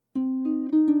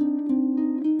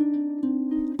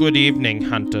Good evening,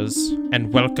 hunters,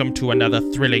 and welcome to another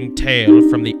thrilling tale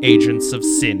from the Agents of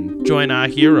Sin. Join our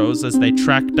heroes as they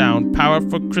track down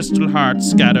powerful crystal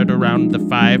hearts scattered around the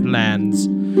five lands.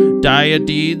 Dire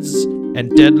deeds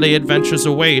and deadly adventures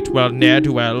await while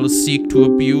ne'er-do-wells seek to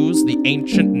abuse the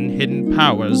ancient and hidden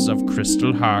powers of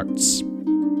crystal hearts.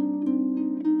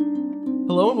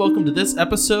 Hello and welcome to this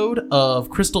episode of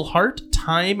Crystal Heart,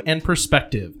 Time and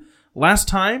Perspective. Last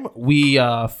time, we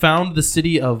found the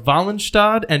city of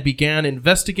Wallenstad and began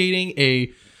investigating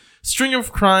a string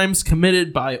of crimes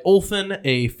committed by Ulfin,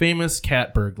 a famous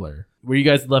cat burglar. Where you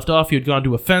guys left off, you had gone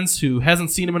to a fence who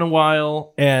hasn't seen him in a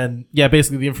while, and yeah,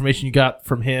 basically the information you got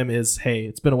from him is, hey,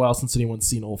 it's been a while since anyone's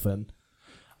seen Ulfin.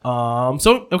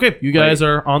 Okay, you guys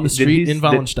are on the street in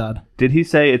Wallenstad. Did he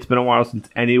say it's been a while since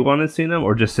anyone has seen him,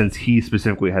 or just since he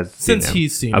specifically has seen him? Since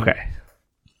he's seen him. Okay.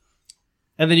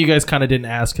 And then you guys kind of didn't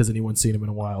ask, has anyone seen him in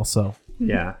a while, so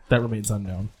Yeah. that remains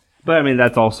unknown. But I mean,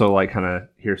 that's also like kind of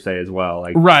hearsay as well.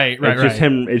 Like, Right.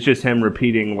 It's just him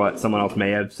repeating what someone else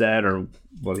may have said or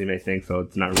what he may think, so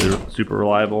it's not really super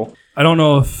reliable. I don't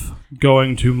know if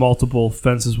going to multiple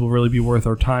fences will really be worth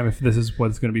our time if this is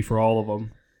what it's going to be for all of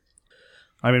them.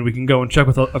 I mean, we can go and check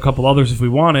with a couple others if we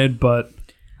wanted, but...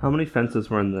 How many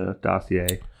fences were in the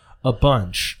dossier? A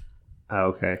bunch. Oh,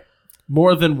 okay.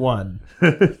 More than one.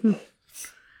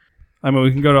 I mean,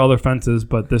 we can go to other fences,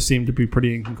 but this seemed to be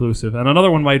pretty inconclusive. And another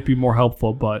one might be more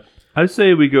helpful, but... I'd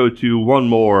say we go to one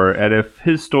more, and if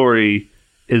his story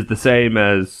is the same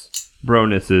as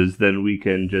Bronus's, then we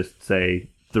can just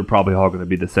say they're probably all going to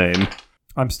be the same.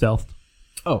 I'm stealthed.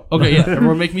 Oh, okay, yeah.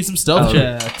 Everyone make me some stealth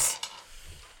checks.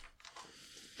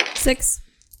 6.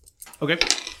 Okay.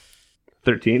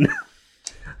 13.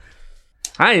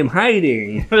 I am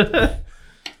hiding.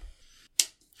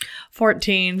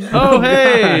 14. Oh,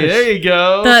 hey, there you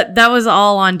go. That was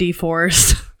all on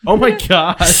D4s. Oh my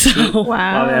gosh.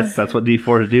 Well, that's what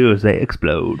D4s do, is they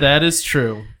explode. That is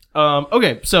true.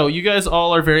 Okay, so you guys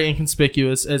all are very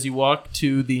inconspicuous as you walk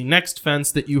to the next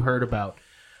fence that you heard about.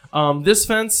 This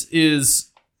fence is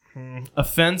a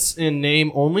fence in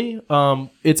name only.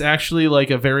 It's actually like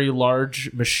a very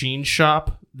large machine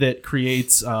shop that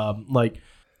creates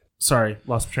sorry,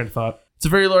 lost my train of thought. It's a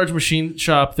very large machine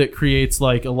shop that creates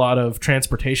like a lot of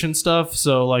transportation stuff.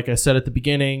 So like I said at the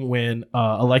beginning, when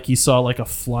Aleki saw like a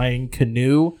flying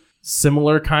canoe,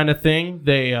 similar kind of thing,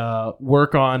 they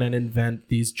work on and invent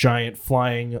these giant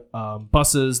flying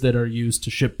buses that are used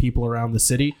to ship people around the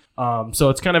city.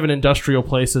 So it's kind of an industrial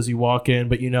place as you walk in,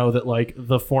 but you know that like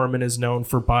the foreman is known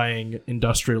for buying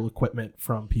industrial equipment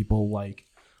from people like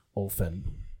Ulfin.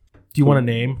 Do you want a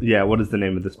name? Yeah, what is the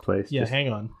name of this place? Yeah,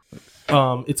 hang on.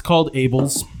 It's called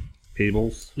Abel's.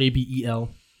 Abel's? ABEL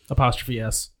apostrophe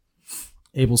S.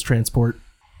 Abel's Transport.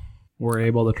 We're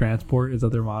able to transport. Is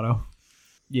that their motto?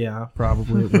 Yeah,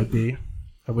 probably it would be.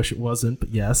 I wish it wasn't, but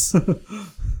yes.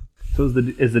 So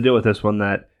is the deal with this one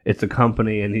that it's a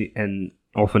company and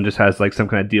Ulfin just has like some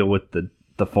kind of deal with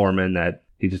the foreman that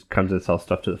he just comes and sells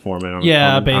stuff to the foreman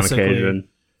on basically. occasion?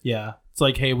 Yeah. It's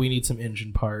like, hey, we need some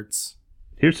engine parts.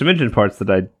 Here's some engine parts that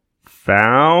I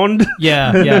found.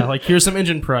 Yeah. Like, here's some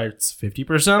engine parts.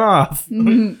 50% off.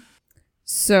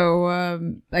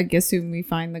 So, I guess we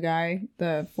find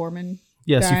the foreman.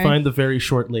 Yes, guy. you find the very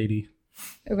short lady.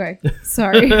 Okay,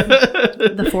 sorry.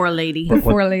 The four lady. The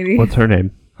four lady. What's her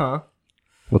name? Huh?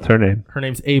 What's her name? Her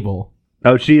name's Abel.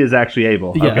 Oh, she is actually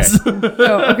Abel. Yes. Okay.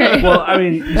 Oh, okay. Well, I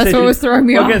mean, That's what was throwing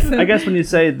me off. I guess when you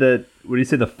say the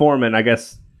foreman, I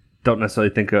guess don't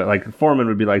necessarily think of, like, the foreman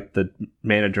would be like the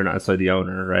manager, not necessarily the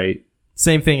owner, right?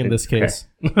 Same thing in this case.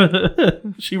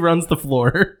 She runs the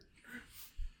floor.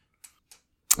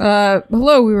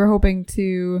 Hello, we were hoping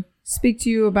to speak to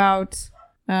you about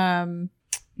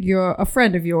a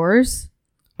friend of yours.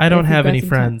 I don't If you've have got any some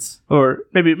friends. Or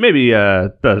maybe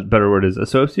the better word is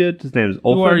associate. His name is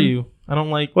Ulfin. Who are you? I don't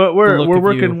like. Well, the look we're of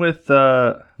working you. with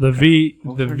The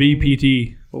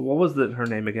VPT. what was her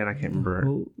name again? I can't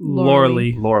remember. Laura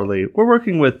Lee. Laura Lee. We're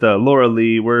working with Laura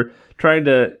Lee. We're trying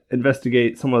to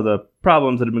investigate some of the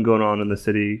problems that have been going on in the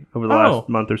city over the last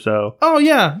month or so. Oh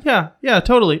yeah,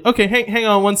 totally. Okay, hang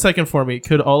on 1 second for me.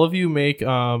 Could all of you make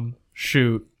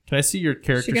shoot? Can I see your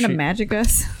character She's gonna sheet? magic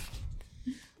us.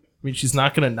 I mean, she's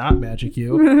not gonna not magic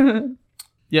you.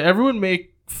 Yeah, everyone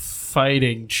make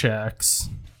fighting checks.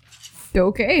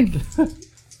 Okay.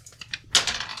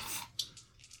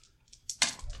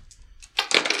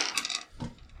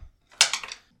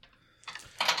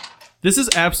 This is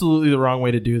absolutely the wrong way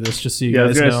to do this, just so you Yeah, I guys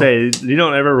was gonna know. say you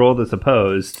don't ever roll this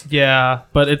opposed. Yeah,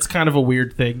 but it's kind of a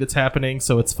weird thing that's happening,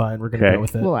 so it's fine. We're going to Okay. go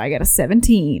with it. Well, I got a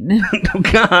 17. Oh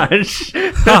gosh.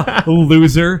 Ha,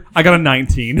 loser. I got a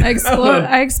 19. I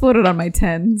exploded on my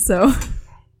 10, so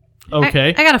Okay.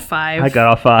 I got a 5. I got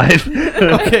all 5.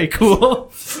 Okay,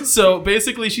 cool. So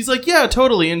basically she's like, yeah,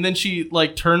 totally. And then she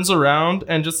like turns around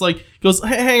and just like goes,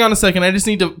 hang on a second. I just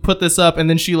need to put this up. And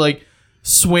then she like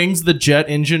swings the jet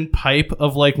engine pipe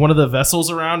of like one of the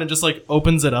vessels around and just like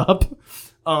opens it up.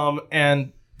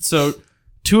 And so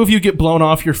 2 of you get blown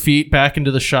off your feet back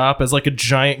into the shop as like a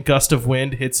giant gust of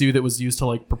wind hits you that was used to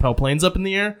like propel planes up in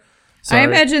the air. Sorry. I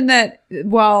imagine that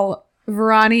while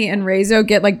Verani and Rezo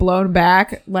get like blown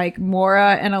back, like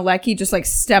Mora and Aleki just like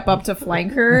step up to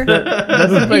flank her.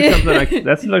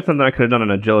 That seems like something I could have done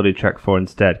an agility check for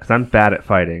instead, because I'm bad at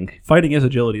fighting. Fighting is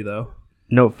agility, though.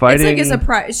 No, It's fighting. like a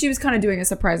surprise. She was kind of doing a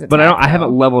surprise attack. but I though.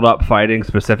 haven't leveled up fighting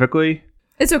specifically.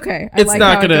 It's okay. I it's like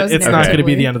not how gonna it goes it's not gonna be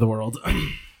naturally. the end of the world.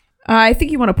 I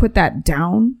think you want to put that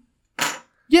down.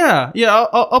 yeah,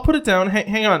 I'll put it down.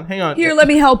 Hang on. Here, let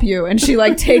me help you. And she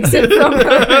like takes it from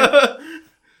her.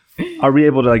 Are we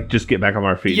able to like just get back on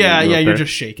our feet? Yeah, and go you're there?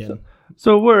 just shaking.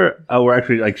 So we're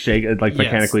actually like shaken, like Yes.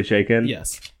 mechanically shaken.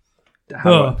 Yes.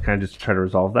 How can I just try to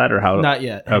resolve that, or how? Not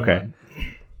yet. Hang Okay. on.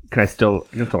 Can I still?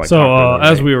 You have to, like, So, talk to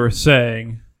them, as right? we were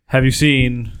saying, have you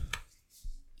seen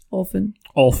Olfin.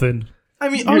 Ulfin? I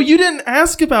mean, you didn't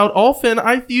ask about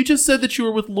Ulfin. You just said that you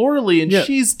were with Loralee, and Yeah.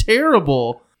 she's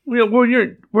terrible.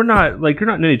 We're not like you're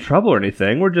not in any trouble or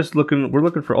anything. We're just looking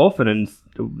for Ulfin,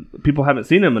 and people haven't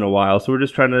seen him in a while, so we're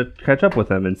just trying to catch up with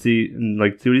him and see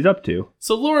what he's up to.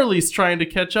 So Loralee's trying to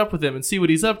catch up with him and see what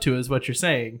he's up to, is what you're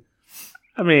saying.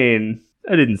 I mean,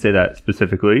 I didn't say that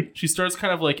specifically. She starts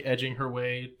kind of like edging her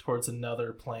way towards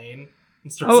another plane.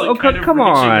 And starts, Oh, kind of come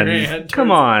reaching her on, hand come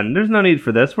towards- on. There's no need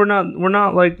for this. We're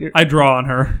not like. I draw on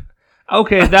her.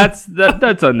 Okay, that's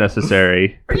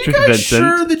unnecessary. Are you Patricia guys Vincent.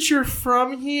 sure that you're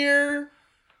from here?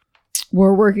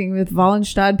 We're working with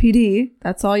Wallenstadt PD.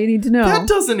 That's all you need to know. That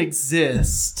doesn't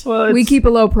exist. Well, We it's- keep a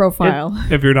low profile.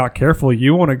 If you're not careful,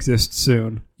 you won't exist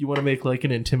soon. You want to make like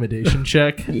an intimidation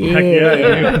check? Heck yeah,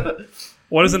 dude.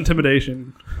 What is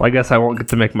intimidation? Well, I guess I won't get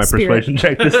to make my Spirit. persuasion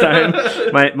check this time.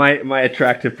 my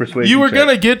attractive persuasion. You were check.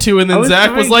 gonna get to, and I then was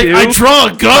Zach was trying like, to. "I draw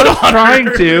a gun on her." trying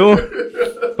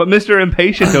to, but Mr.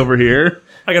 Impatient over here.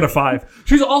 I got a 5.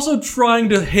 She's also trying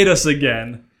to hit us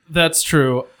again. That's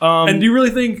true. And do you really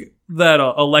think that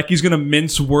Aleki's going to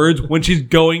mince words when she's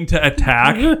going to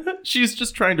attack? She's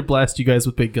just trying to blast you guys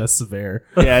with big gusts of air.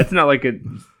 Yeah, it's not like it's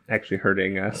actually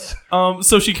hurting us.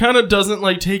 So she kind of doesn't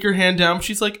like take her hand down.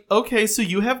 She's like, "Okay, so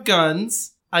you have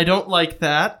guns. I don't like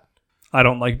that. I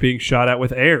don't like being shot at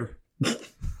with air.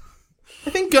 I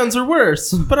think guns are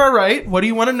worse. But all right, what do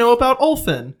you want to know about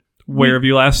Ulfin? Where have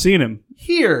you last seen him?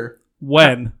 Here,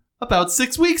 When? about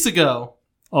 6 weeks ago.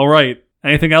 All right.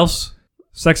 Anything else?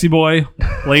 Sexy boy?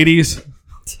 Ladies?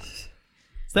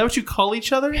 Is that what you call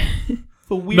each other?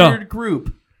 A weird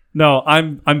group No,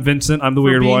 I'm Vincent. I'm the for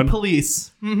weird being one.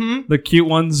 police. Mm-hmm. The cute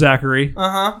one's Zachary.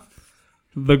 Uh-huh.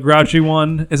 The grouchy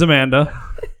one is Amanda.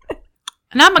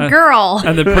 And I'm a girl.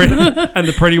 And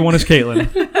the pretty one is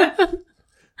Caitlin.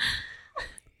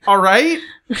 All right.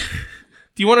 Do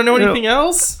you want to know You know, anything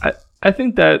else? I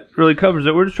think that really covers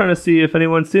it. We're just trying to see if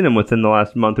anyone's seen him within the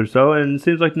last month or so, and it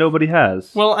seems like nobody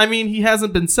has. Well, I mean, he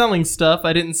hasn't been selling stuff.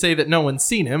 I didn't say that no one's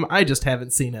seen him. I just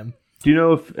haven't seen him. Do you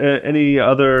know if any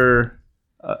other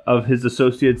of his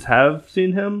associates have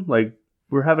seen him? Like,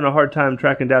 we're having a hard time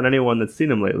tracking down anyone that's seen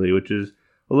him lately, which is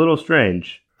a little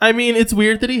strange. I mean, it's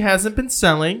weird that he hasn't been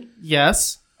selling.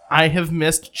 Yes, I have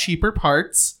missed cheaper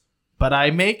parts, but I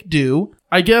make do.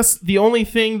 I guess the only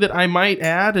thing that I might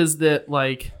add is that,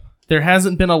 like, there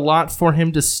hasn't been a lot for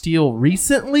him to steal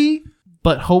recently,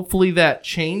 but hopefully that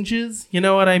changes. You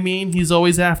know what I mean? He's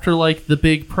always after, like, the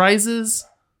big prizes.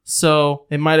 So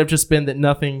it might have just been that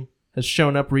nothing has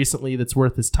shown up recently that's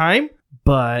worth his time.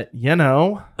 But, you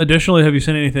know. Additionally, have you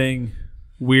seen anything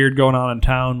weird going on in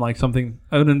town? Like an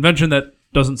invention that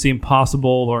doesn't seem possible,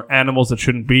 or animals that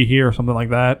shouldn't be here, or something like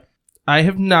that? I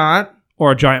have not.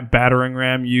 Or a giant battering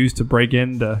ram used to break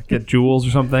in to get jewels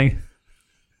or something?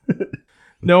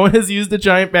 No one has used a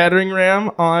giant battering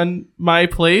ram on my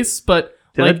place, but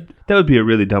Yeah, like, that would be a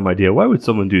really dumb idea. Why would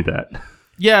someone do that?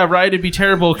 yeah, right. It'd be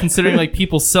terrible considering like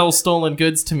people sell stolen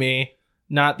goods to me,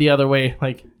 not the other way.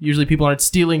 Like usually people aren't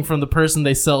stealing from the person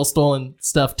they sell stolen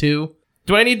stuff to.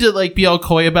 Do I need to like be all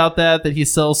coy about that he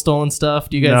sells stolen stuff?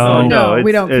 Do you guys No. know? No,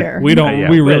 we don't it's- care. We don't. Yeah,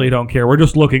 we but- really don't care. We're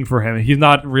just looking for him. He's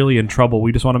not really in trouble.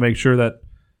 We just want to make sure that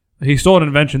he stole an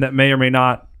invention that may or may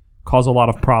not cause a lot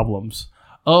of problems.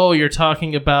 Oh, you're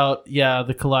talking about,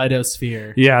 the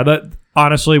Kaleidosphere. Yeah, that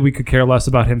honestly, we could care less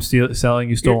about him selling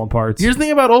you stolen parts. Here's the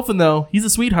thing about Ulfin, though. He's a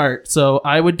sweetheart, so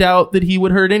I would doubt that he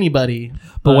would hurt anybody.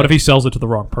 But what if he sells it to the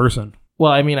wrong person?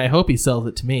 Well, I mean, I hope he sells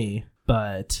it to me,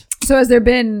 but... So has there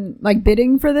been like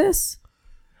bidding for this?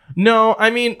 No, I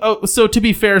mean, so to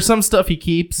be fair, some stuff he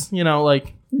keeps,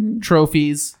 like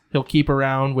trophies he'll keep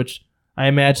around, which I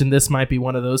imagine this might be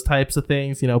one of those types of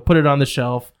things. Put it on the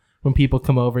shelf. When people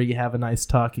come over, you have a nice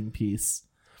talking piece.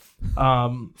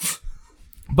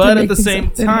 But at the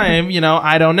same time,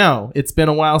 I don't know. It's been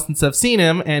a while since I've seen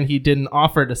him, and he didn't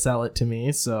offer to sell it to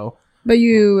me, so... But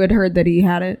you had heard that he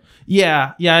had it?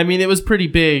 Yeah, I mean, it was pretty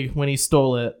big when he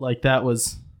stole it. That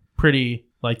was pretty...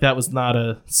 that was not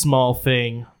a small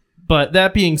thing. But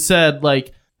that being said,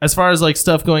 as far as,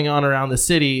 stuff going on around the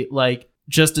city,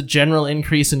 just a general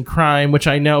increase in crime, which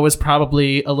I know is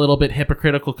probably a little bit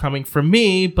hypocritical coming from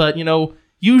me, but,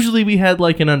 usually we had,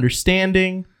 an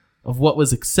understanding of what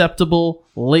was acceptable.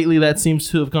 Lately, that seems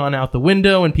to have gone out the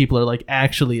window, and people are,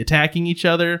 actually attacking each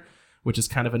other, which is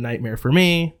kind of a nightmare for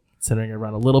me, considering I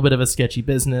run a little bit of a sketchy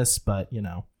business, but,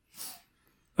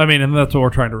 I mean, and that's what we're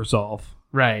trying to resolve.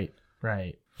 Right.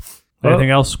 Anything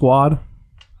else, squad?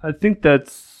 I think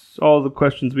that's all the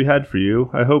questions we had for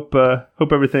you. I hope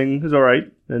everything is all right,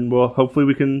 and hopefully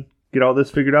we can get all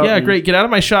this figured out. Yeah, great. Get out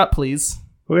of my shop, please.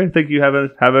 Okay, thank you. Have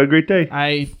a great day.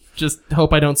 I just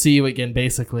hope I don't see you again,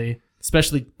 basically.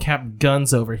 Especially Captain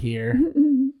Guns over here.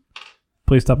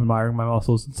 Please stop admiring my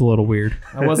muscles. It's a little weird.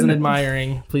 I wasn't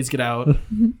admiring. Please get out.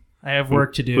 I have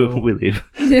work to do. We leave.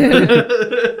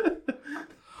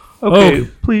 Okay,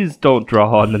 please don't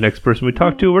draw on the next person we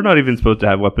talk to. We're not even supposed to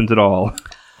have weapons at all.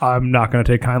 I'm not going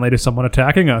to take kindly to someone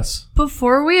attacking us.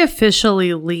 Before we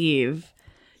officially leave,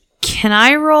 can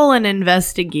I roll an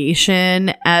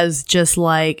investigation as just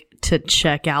to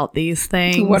check out these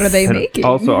things? What are they making?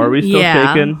 Also, are we still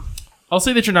shaken? I'll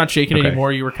say that you're not shaken Okay.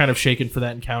 anymore. You were kind of shaken for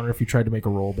that encounter if you tried to make a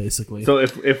roll, basically. So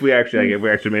if we actually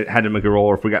had to make a roll,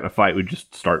 or if we got in a fight, we'd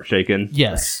just start shaking.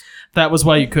 Yes. That was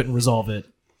why you couldn't resolve it.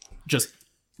 Just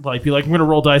be I'm going to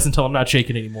roll dice until I'm not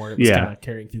shaken anymore. It was kind of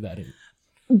carrying through that.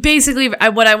 Basically,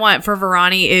 what I want for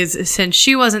Verani is, since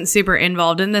she wasn't super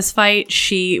involved in this fight,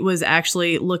 she was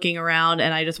actually looking around,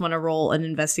 and I just want to roll an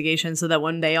investigation so that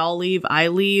when they all leave, I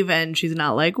leave, and she's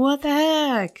not like, what the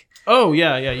heck? Oh,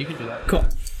 yeah, you can do that. Cool.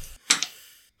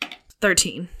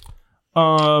 13.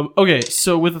 Okay,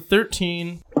 so with a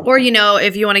 13... Or,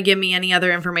 if you want to give me any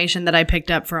other information that I picked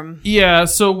up from... Yeah,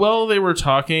 so while they were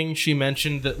talking, she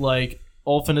mentioned that,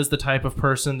 Ulfin is the type of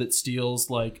person that steals,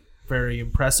 very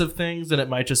impressive things, and it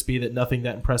might just be that nothing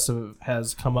that impressive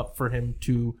has come up for him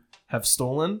to have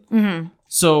stolen. Mm-hmm.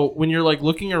 So when you're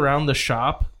looking around the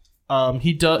shop,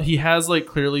 he has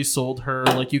clearly sold her,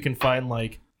 you can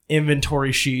find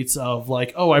inventory sheets of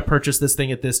I purchased this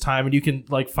thing at this time, and you can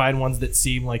find ones that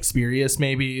seem spurious,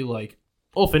 maybe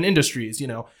Ulfin Industries,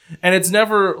 and it's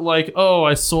never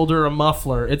I sold her a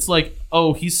muffler. It's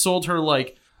he sold her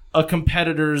a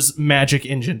competitor's magic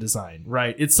engine design,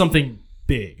 right? It's something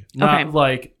big, not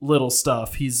little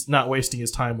stuff. He's not wasting his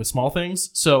time with small things.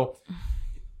 So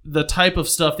the type of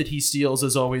stuff that he steals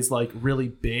is always really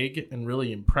big and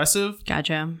really impressive.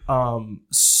 Gotcha.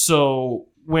 So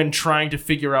when trying to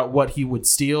figure out what he would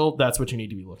steal, that's what you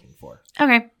need to be looking for.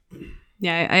 Okay.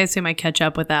 Yeah, I assume I catch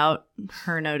up without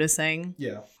her noticing.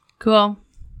 Yeah. Cool.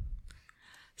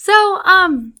 So,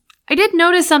 I did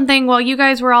notice something while you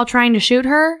guys were all trying to shoot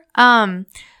her.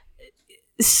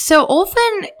 So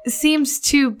Ulfin seems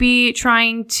to be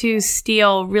trying to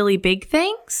steal really big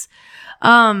things.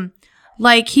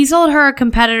 He sold her a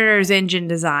competitor's engine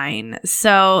design.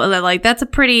 So that's a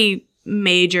pretty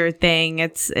major thing.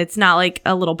 It's not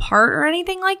a little part or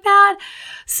anything like that.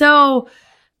 So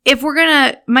if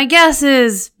we're my guess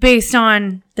is, based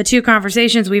on the two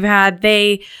conversations we've had,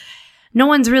 no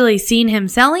one's really seen him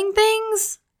selling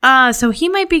things. So he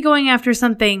might be going after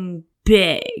something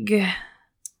big.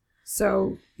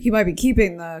 So he might be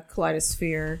keeping the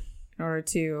Kaleidosphere in order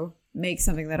to make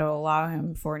something that will allow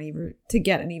him to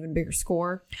get an even bigger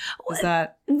score. Is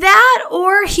that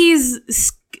or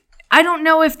he's? I don't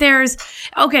know if there's.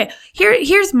 Okay,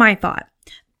 here's my thought.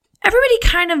 Everybody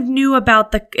kind of knew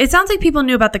about it sounds like people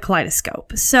knew about the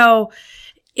kaleidoscope. So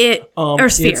or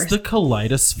sphere. It's the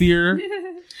Kaleidosphere.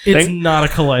 It's not a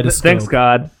kaleidoscope. Thanks,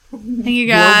 God. Thank you,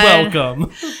 God. You're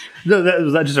welcome. No,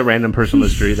 was that just a random person on the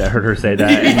street that heard her say that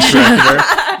and corrected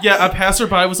her? Yeah, a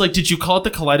passerby was like, "Did you call it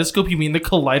the kaleidoscope? You mean the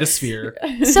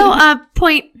Kaleidosphere?" So,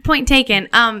 point taken.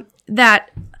 That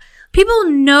people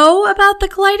know about the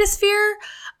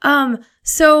Kaleidosphere.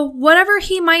 So whatever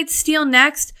he might steal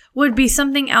next, would be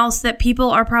something else that people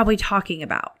are probably talking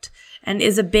about and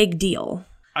is a big deal.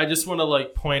 I just want to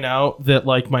like point out that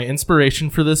like my inspiration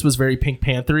for this was very Pink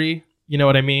Panther-y. You know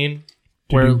what I mean?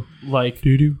 Where like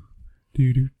Doo-doo.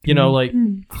 Doo-doo. you know, like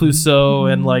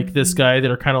Clouseau and like this guy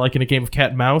that are kind of like in a game of cat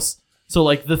and mouse. So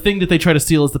like the thing that they try to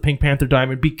steal is the Pink Panther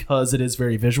diamond because it is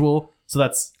very visual. So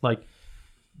that's like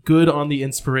good on the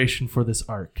inspiration for this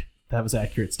arc. That was an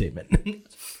accurate statement.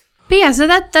 But yeah, so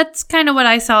that's kind of what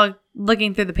I saw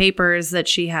looking through the papers that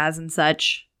she has and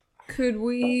such. Could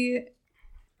we,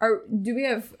 do we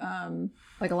have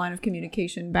like a line of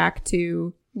communication back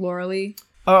to Lauralee?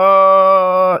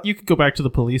 You could go back to the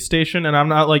police station, and I'm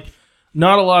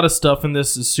not a lot of stuff in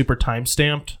this is super time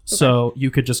stamped, so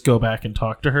you could just go back and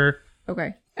talk to her.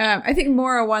 Okay. I think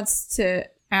Mora wants to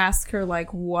ask her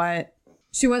like what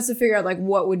she wants to figure out, like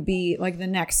what would be like the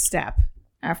next step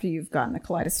after you've gotten the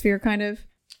kaleidosphere, kind of.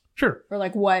 Sure. Or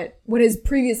like what has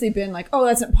previously been like, oh,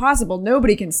 that's impossible,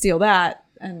 nobody can steal that,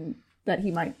 and that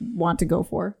he might want to go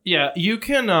for. Yeah, you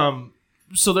can.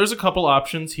 So there's a couple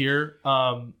options here.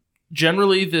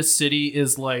 Generally, this city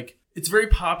is like it's very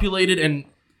populated, and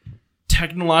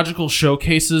technological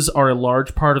showcases are a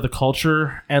large part of the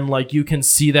culture, and like you can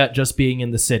see that just being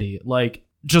in the city. Like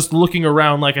just looking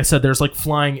around, like I said, there's like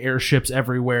flying airships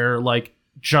everywhere. Like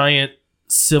giant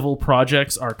civil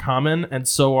projects are common, and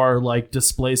so are like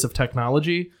displays of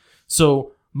technology.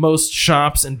 So most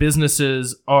shops and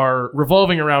businesses are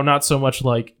revolving around not so much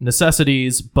like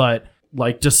necessities, but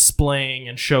like displaying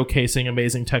and showcasing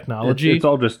amazing technology. It's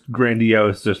all just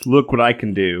grandiose. Just look what I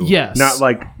can do. Yes. Not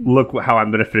like look how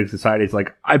I'm benefiting society. It's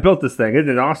like I built this thing. Isn't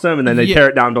it awesome? And then they tear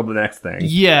it down to the next thing.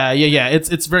 Yeah.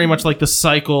 It's very much like the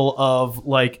cycle of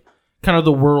like kind of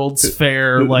the World's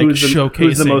Fair, like showcasing.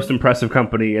 Who's the most impressive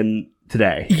company in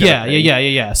today?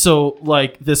 Yeah. So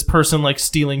like this person like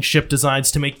stealing ship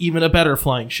designs to make even a better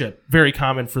flying ship. Very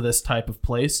common for this type of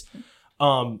place.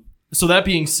 So that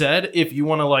being said, if you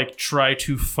want to like try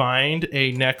to find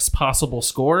a next possible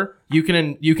score, you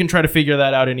can try to figure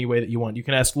that out any way that you want. You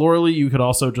can ask Lauralee. You could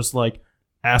also just like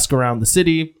ask around the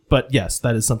city. But yes,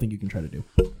 that is something you can try to do.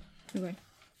 Okay.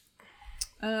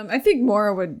 I think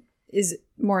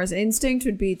Mora's instinct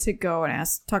would be to go and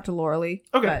talk to Lauralee.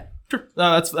 Okay, sure.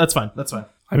 That's fine. That's fine.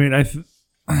 I mean,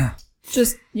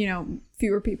 Just,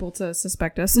 fewer people to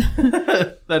suspect us.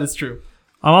 That is true.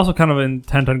 I'm also kind of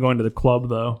intent on going to the club,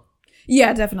 though.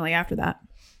 Yeah, definitely after that.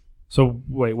 So,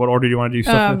 wait, what order do you want to do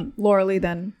stuff in? Lauralee,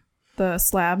 then the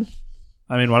slab.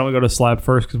 I mean, why don't we go to Slab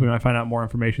first, because we might find out more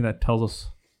information that tells us.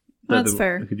 That's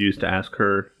fair. We could use to ask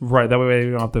her. Right, that way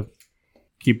we don't have to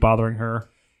keep bothering her.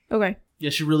 Okay. Yeah,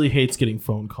 she really hates getting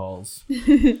phone calls.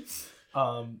 That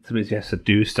means she has to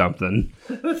do something.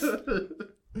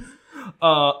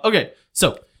 Okay,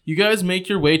 so you guys make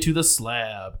your way to the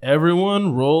slab.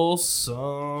 Everyone roll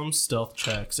some stealth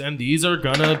checks, and these are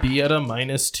gonna be at a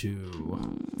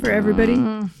 -2. For everybody?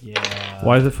 Yeah.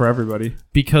 Why is it for everybody?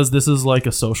 Because this is like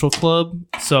a social club.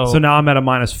 So now I'm at a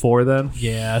 -4 then?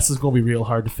 yeah, this is gonna be real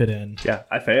hard to fit in. Yeah,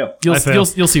 I fail. You'll I fail.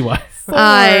 you'll see why.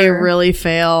 I really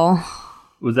fail.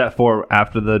 Was that 4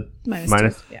 after the -2,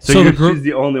 minus? yeah. So, So the group- she's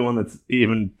the only one that's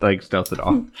even like stealth at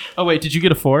all. Oh wait, did you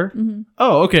get a 4? Mm-hmm.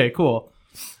 Oh, okay, cool.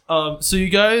 So you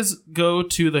guys go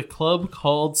to the club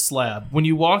called Slab. When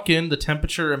you walk in, the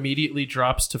temperature immediately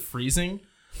drops to freezing.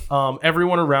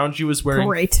 Everyone around you is wearing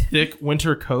Great. thick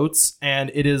winter coats, and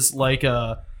it is like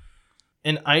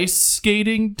an ice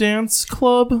skating dance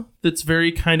club that's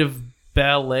very kind of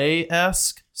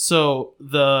ballet-esque. So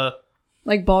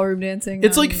Like ballroom dancing?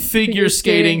 it's like figure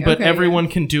skating, but Okay, everyone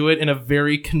can do it in a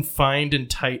very confined and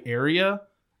tight area.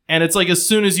 And it's like as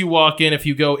soon as you walk in, if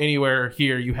you go anywhere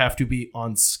here, you have to be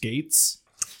on skates.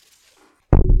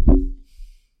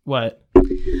 What?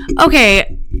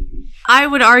 Okay, I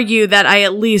would argue that I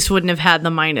at least wouldn't have had the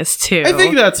 -2. I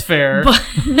think that's fair.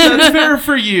 That's fair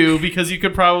for you because you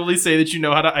could probably say that you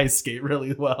know how to ice skate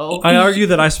really well. I argue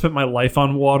that I spent my life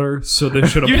on water, so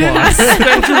this should You apply. didn't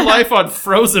spend your life on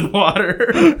frozen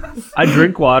water. I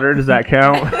drink water. Does that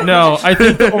count? No, I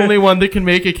think the only one that can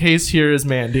make a case here is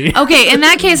Mandy. Okay, in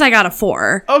that case, I got a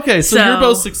 4. Okay, so So- you're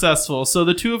both successful. So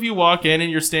the two of you walk in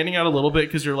and you're standing out a little bit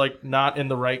because you're like not in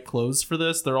the right clothes for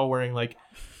this. They're all wearing like,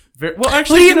 well, What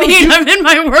actually, do you mean? I'm in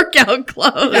my workout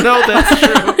clothes. that's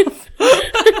true.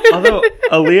 Although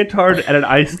a leotard at an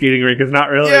ice skating rink is not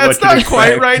really Yeah, what it's you'd not quite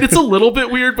expect. right. It's a little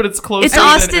bit weird, but it's close. It's than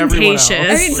everyone else.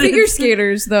 ostentatious. I mean, figure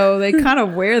skaters, though, they kind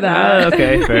of wear that.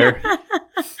 Okay, fair.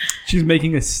 She's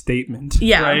making a statement.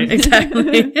 Yeah, Right?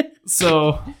 exactly.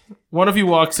 So one of you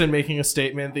walks in making a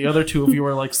statement. The other two of you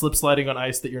are like slip sliding on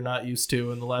ice that you're not used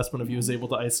to, and the last one of you is able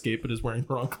to ice skate but is wearing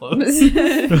the wrong clothes.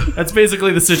 That's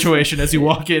basically the situation as you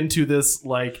walk into this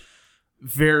like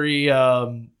very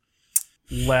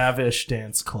lavish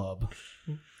dance club.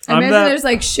 I imagine there's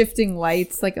like shifting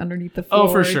lights like underneath the floor.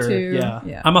 Oh, for sure. Too.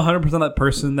 Yeah. I'm 100% that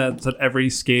person that's at every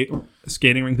skating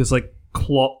rink that's like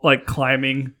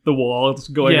climbing the walls,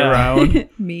 going around.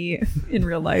 Me in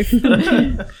real life.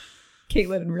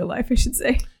 Caitlin in real life, I should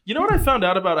say. You know what I found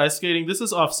out about ice skating? This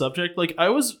is off subject. Like, I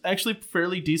was actually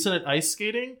fairly decent at ice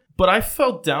skating, but I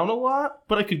fell down a lot,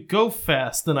 but I could go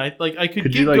fast. And I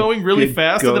could get going really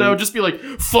fast, and then I would just be like,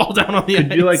 fall down on the ice.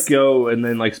 Could you like go and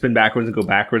then like spin backwards and go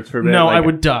backwards for a bit? No, like, I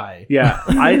would die. Yeah,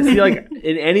 I see. Like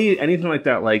in anything like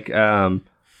that, like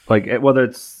whether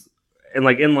it's in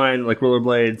like inline like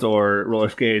rollerblades or roller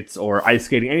skates or ice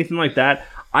skating, anything like that,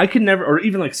 I could never, or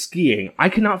even like skiing, I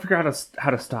could not figure out how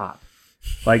to stop.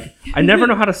 Like I never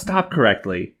know how to stop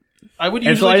correctly. I would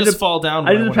usually just fall down.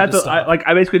 When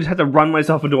I basically just had to run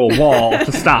myself into a wall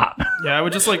to stop. Yeah, I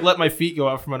would just like let my feet go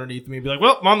out from underneath me and be like,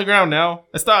 well, I'm on the ground now.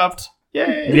 I stopped.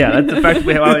 Yay. Yeah, that's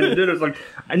effectively how I did it. It's like,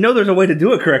 I know there's a way to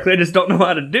do it correctly. I just don't know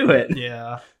how to do it.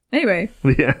 Yeah. Anyway.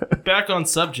 Yeah. Back on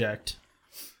subject.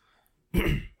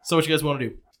 So what you guys want to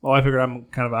do? Well, I figured I'm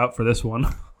kind of out for this one.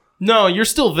 No, you're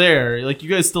still there. Like, you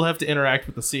guys still have to interact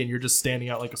with the scene. You're just standing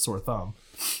out like a sore thumb.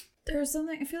 There was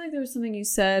something, I feel like there was something you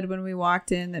said when we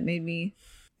walked in that made me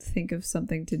think of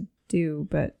something to do,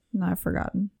 but now I've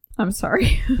forgotten. I'm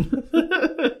sorry.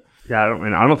 Yeah,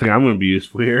 I don't think I'm going to be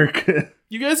useful here.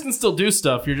 You guys can still do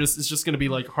stuff. It's just going to be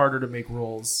like harder to make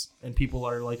rolls, and people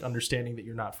are like understanding that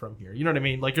you're not from here. You know what I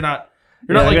mean? Like you're not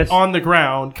on the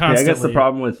ground constantly. Yeah, I guess the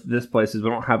problem with this place is we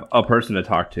don't have a person to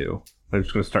talk to. I'm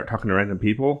just going to start talking to random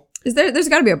people. There's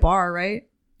got to be a bar, right?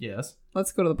 Yes.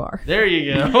 Let's go to the bar. There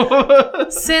you go.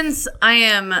 Since I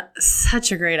am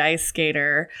such a great ice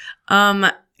skater,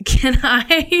 can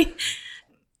I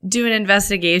do an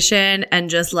investigation and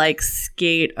just like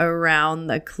skate around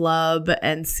the club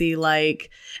and see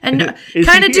like, and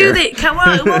kind of do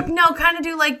kind of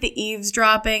do like the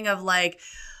eavesdropping of like,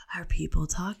 are people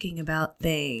talking about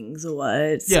things?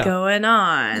 What's going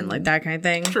on? Like that kind of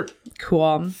thing. Sure.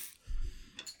 Cool.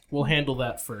 We'll handle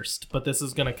that first, but this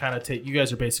is going to kind of take... You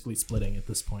guys are basically splitting at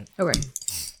this point. Okay.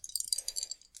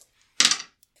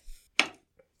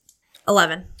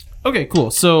 11. Okay,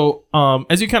 cool. So,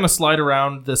 as you kind of slide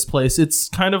around this place, it's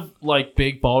kind of like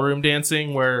big ballroom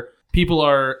dancing where people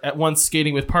are at once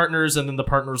skating with partners, and then the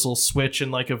partners will switch in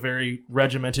like a very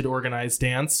regimented, organized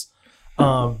dance.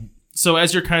 So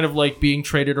as you're kind of like being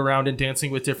traded around and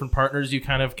dancing with different partners, you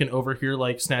kind of can overhear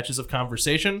like snatches of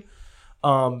conversation.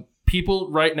 People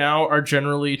right now are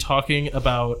generally talking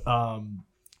about...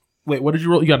 wait, what did you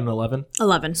roll? You got an 11?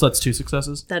 11. So that's 2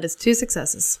 successes? That is 2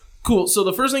 successes. Cool. So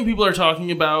the first thing people are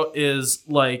talking about is,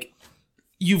 like,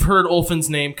 you've heard Ulfin's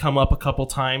name come up a couple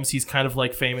times. He's kind of,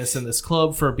 like, famous in this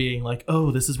club for being like,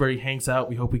 oh, this is where he hangs out.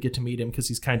 We hope we get to meet him because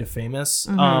he's kind of famous.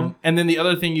 Mm-hmm. And then the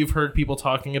other thing you've heard people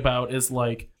talking about is,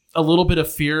 like, a little bit of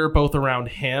fear both around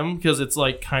him because it's,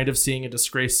 like, kind of seeing a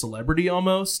disgraced celebrity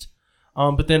almost.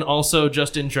 But then also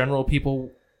just in general,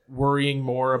 people worrying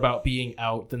more about being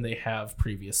out than they have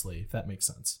previously, if that makes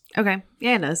sense. Okay.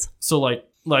 Yeah, it does. So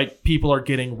like people are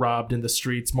getting robbed in the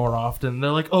streets more often.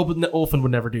 They're like, oh, but Ulfin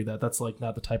would never do that. That's like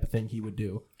not the type of thing he would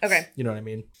do. Okay. You know what I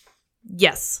mean?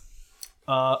 Yes.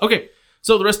 Okay.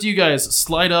 So the rest of you guys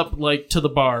slide up like to the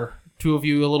bar. 2 of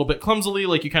you a little bit clumsily,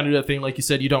 like you kind of do that thing, like you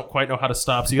said, you don't quite know how to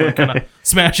stop, so you gotta kind of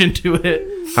smash into it.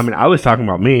 I mean, I was talking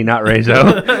about me, not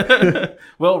Rezo.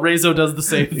 Well, Rezo does the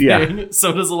same thing. Yeah.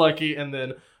 So does Lucky, and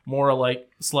then Mora like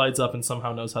slides up and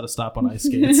somehow knows how to stop on ice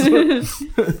skates.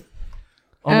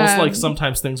 Almost like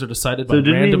sometimes things are decided by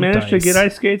random dice. So did we manage to get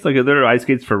ice skates? Like, are there ice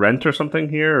skates for rent or something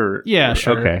here? Or, yeah,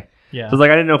 sure. Okay. Yeah. So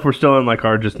like, I didn't know if we're still in like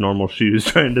our just normal shoes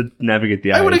trying to navigate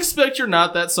the ice. I would expect you're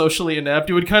not that socially inept.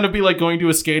 It would kind of be like going to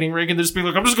a skating rink and just being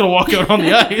like, I'm just going to walk out on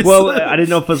the ice. Well, I didn't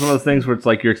know if it was one of those things where it's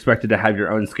like you're expected to have your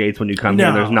own skates when you come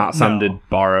here. There's not some to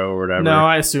borrow or whatever. No,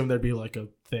 I assume there'd be like a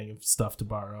thing of stuff to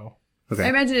borrow. Okay. I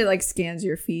imagine it like scans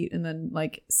your feet and then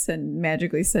like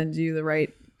magically sends you the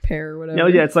right pair or whatever. No,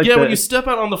 yeah, it's like when you step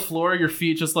out on the floor, your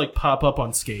feet just like pop up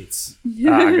on skates.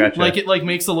 Gotcha. Like it like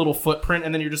makes a little footprint,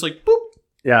 and then you're just like boop.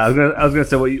 Yeah, I was gonna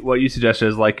say what you suggested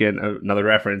is like in another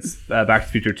reference, Back to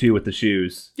the Future 2 with the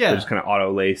shoes. Yeah, they just kind of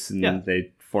auto lace and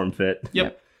they form fit.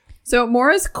 Yep. So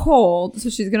Mora's cold,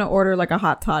 so she's gonna order like a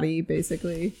hot toddy,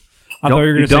 basically. I thought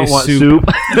you were don't say want soup.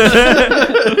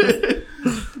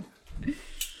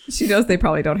 She knows they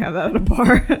probably don't have that at a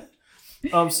bar.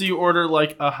 So you order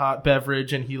like a hot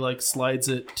beverage, and he like slides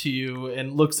it to you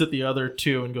and looks at the other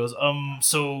 2 and goes,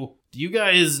 so do you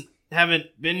guys haven't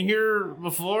been here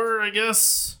before, I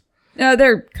guess? No,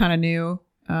 they're kind of new.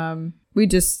 We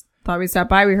just thought we'd stop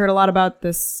by. We heard a lot about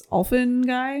this Ulfin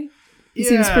guy. He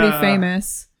seems pretty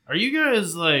famous. Are you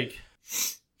guys like?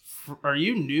 Are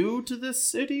you new to this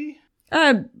city?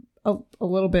 A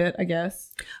little bit, I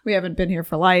guess. We haven't been here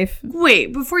for life.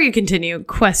 Wait, before you continue,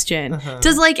 question. Uh-huh.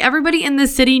 Does like everybody in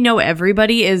this city know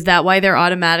everybody? Is that why they're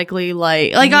automatically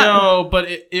like no, but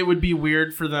it would be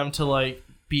weird for them to like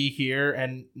be here.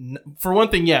 And for one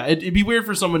thing, yeah, it'd be weird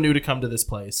for someone new to come to this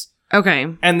place. Okay.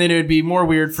 And then it would be more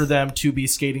weird for them to be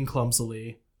skating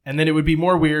clumsily. And then it would be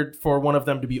more weird for one of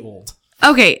them to be old.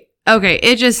 Okay.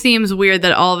 It just seems weird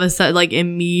that all of a sudden, like,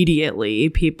 immediately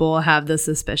people have the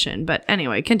suspicion. But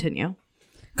anyway, continue.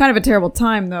 Kind of a terrible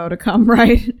time, though, to come,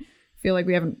 right? Feel like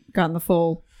we haven't gotten the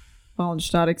full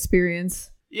Wallenstadt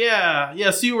experience.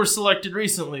 Yeah. So you were selected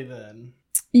recently then.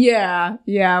 Yeah,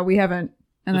 we haven't.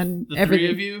 And then the everything.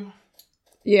 three of you?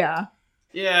 Yeah.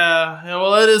 Yeah,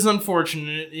 well, that is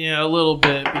unfortunate, a little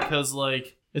bit, because,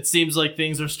 like, it seems like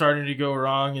things are starting to go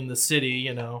wrong in the city,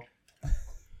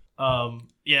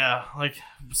 Yeah, like,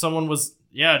 someone was,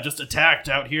 just attacked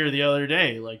out here the other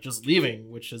day, like, just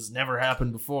leaving, which has never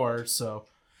happened before, so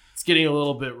it's getting a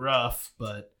little bit rough,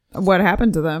 but... What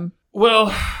happened to them?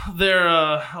 Well,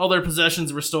 all their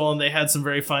possessions were stolen. They had some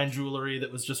very fine jewelry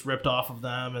that was just ripped off of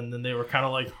them, and then they were kind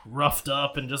of, like, roughed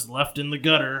up and just left in the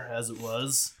gutter, as it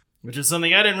was. Which is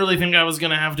something I didn't really think I was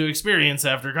going to have to experience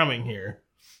after coming here.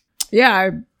 Yeah, I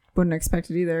wouldn't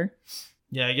expect it either.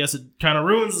 Yeah, I guess it kind of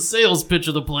ruins the sales pitch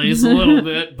of the place a little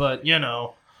bit, but,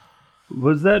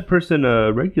 Was that person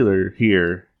a regular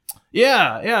here?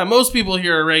 Yeah, most people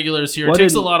here are regulars here. It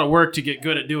takes a lot of work to get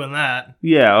good at doing that.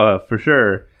 Yeah, for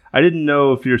sure. I didn't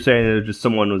know if you were saying that just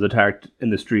someone was attacked in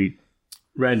the street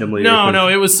randomly. No,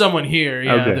 it was someone here,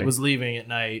 Okay. that was leaving at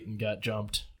night and got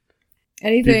jumped.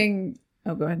 Anything...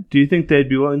 Oh, go ahead. Do you think they'd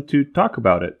be willing to talk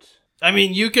about it? I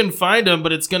mean, you can find them,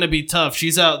 but it's going to be tough.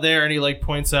 She's out there, and he, like,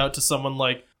 points out to someone,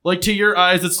 like to your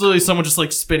eyes, it's literally someone just,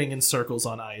 like, spinning in circles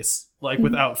on ice, like,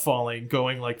 without falling,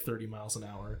 going, like, 30 miles an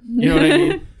hour. You know what I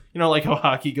mean? Like how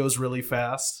hockey goes really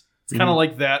fast. It's kind of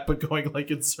like that, but going, like,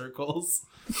 in circles.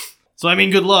 So, I mean,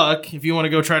 good luck if you want to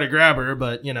go try to grab her,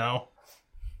 but,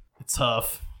 it's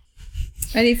tough.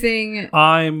 Anything...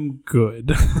 I'm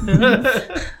good.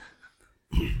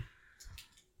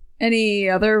 Any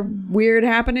other weird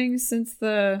happenings since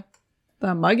the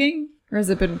mugging? Or has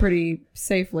it been pretty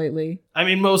safe lately? I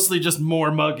mean, mostly just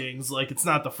more muggings. Like, it's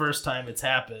not the first time it's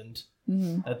happened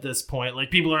at this point.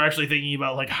 Like, people are actually thinking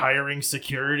about, like, hiring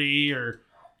security or,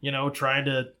 trying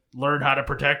to learn how to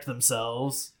protect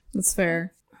themselves. That's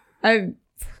fair. I've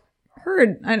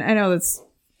heard, I know that's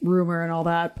rumor and all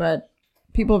that, but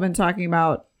people have been talking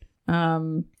about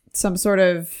some sort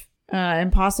of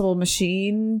impossible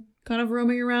machine kind of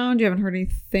roaming around. You haven't heard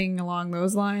anything along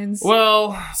those lines?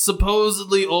 Well,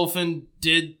 supposedly Ulfin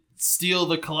did steal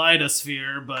the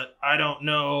Kaleidosphere, but I don't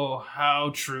know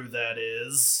how true that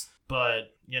is.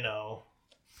 But,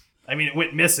 I mean, it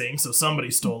went missing, so somebody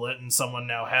stole it, and someone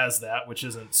now has that, which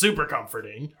isn't super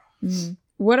comforting. Mm-hmm.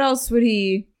 What else would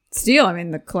he steal? I mean,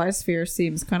 the Kaleidosphere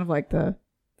seems kind of like the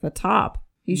top.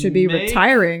 He should be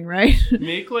retiring, right?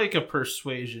 Make, like, a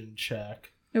persuasion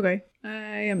check. Okay.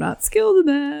 I am not skilled in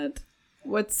that.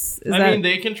 I mean,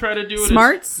 they can try to do it.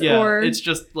 Smarts or it's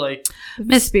just like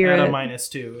Spirit at a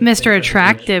 -2. Mr.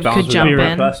 Attractive could jump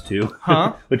in. +2.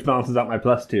 Huh? Which balances out my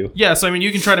 +2. Yeah, so I mean,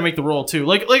 you can try to make the roll too.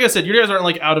 Like I said, you guys aren't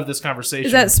like out of this conversation.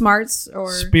 Is that smarts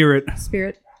or Spirit?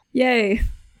 Yay.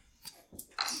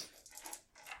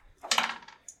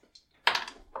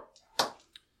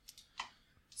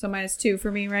 So -2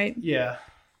 for me, right? Yeah.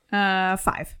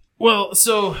 5. Well,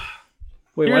 so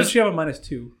Wait, why Here's- does she have a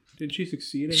 -2? Did she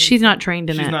succeed? In She's not trained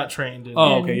in she's it. not trained in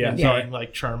Oh, okay, yeah. in Sorry. being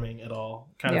like charming at all.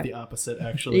 Kind of the opposite,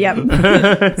 actually. Yep.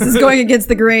 This is going against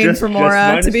the grain Just- for just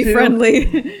Mora to be -2?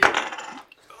 friendly.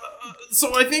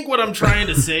 So I think what I'm trying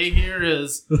to say here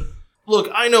is, look,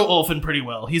 I know Ulfin pretty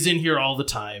well. He's in here all the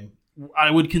time.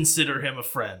 I would consider him a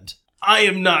friend. I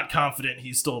am not confident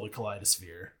he stole the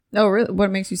Kaleidosphere. Oh, really?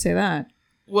 What makes you say that?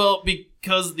 Well,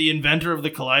 because the inventor of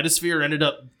the Kaleidosphere ended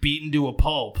up beaten to a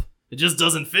pulp. It just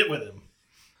doesn't fit with him.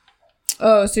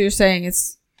 Oh, so you're saying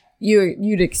it's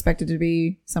you'd expect it to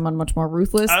be someone much more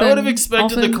ruthless? I than would have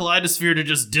expected Ulfin? the Kaleidosphere to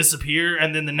just disappear,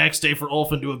 and then the next day for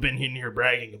Ulfin to have been in here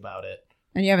bragging about it.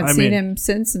 And you haven't seen him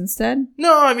since instead?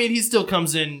 No, I mean, he still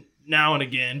comes in now and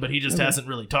again, but he just hasn't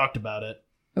really talked about it.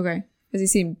 Okay. Does he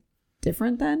seem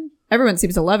different then? Everyone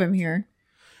seems to love him here.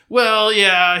 Well,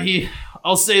 yeah,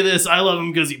 I'll say this, I love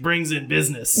him because he brings in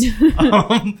business.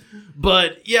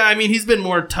 But, yeah, I mean, he's been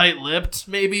more tight-lipped,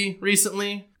 maybe,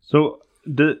 recently. So,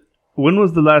 when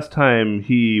was the last time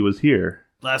he was here?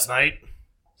 Last night.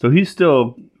 So he's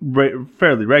still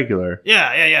fairly regular.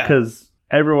 Yeah. Because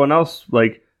everyone else,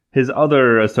 like, his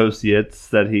other associates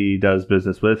that he does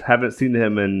business with haven't seen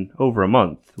him in over a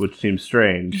month, which seems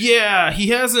strange. Yeah, he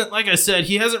hasn't, like I said,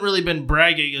 he hasn't really been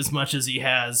bragging as much as he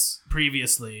has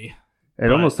previously.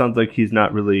 It almost sounds like he's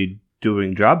not really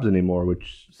doing jobs anymore,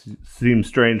 which seems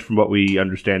strange from what we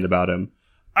understand about him.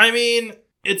 I mean,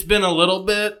 it's been a little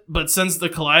bit, but since the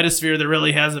Kaleidosphere, there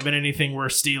really hasn't been anything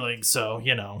worth stealing, so,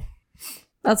 you know.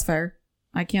 That's fair.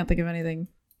 I can't think of anything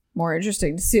more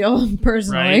interesting to steal,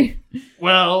 personally. Right?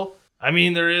 Well, I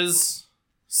mean, there is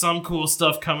some cool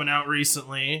stuff coming out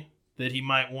recently that he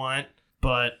might want,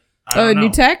 but I don't know. New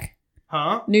tech?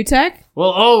 Huh? New tech? Well,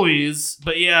 always.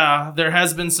 But yeah, there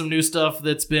has been some new stuff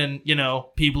that's been, you know,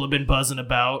 people have been buzzing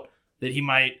about that he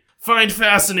might find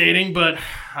fascinating, but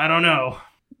I don't know.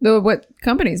 What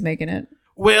company's making it?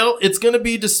 Well, it's going to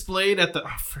be displayed at the...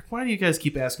 Oh, frick, why do you guys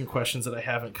keep asking questions that I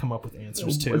haven't come up with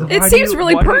answers to? It seems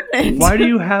really pertinent. Why do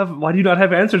you not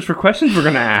have answers for questions we're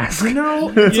going to ask? No,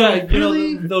 Yeah, you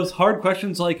know, those hard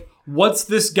questions like, what's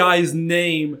this guy's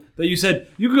name? That you said,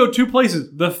 you could go two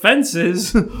places, the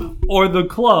fences or the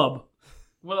club.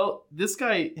 Well, this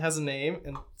guy has a name,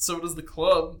 and so does the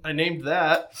club. I named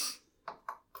that.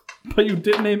 But you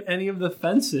didn't name any of the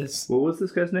fences. What was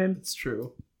this guy's name? It's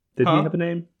true. Did Huh? he have a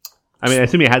name? I mean, I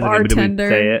assume he has a name, but did we Bartender.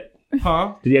 say it?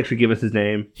 Huh? Did he actually give us his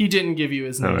name? He didn't give you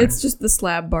his name. Alright. It's just the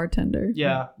slab bartender.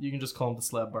 Yeah, you can just call him the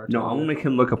slab bartender. No, I'm going to make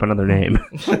him look up another name.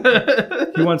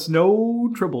 He wants no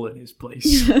trouble in his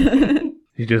place.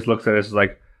 He just looks at us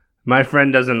like, my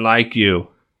friend doesn't like you.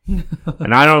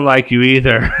 And I don't like you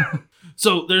either.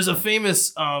 So there's a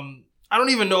famous, I don't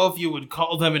even know if you would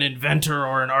call them an inventor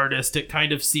or an artist. It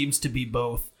kind of seems to be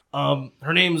both.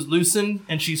 Her name's Lucin,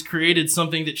 and she's created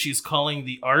something that she's calling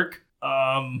the Ark.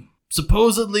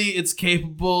 Supposedly it's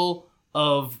capable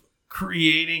of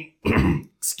creating,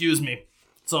 excuse me,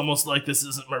 it's almost like this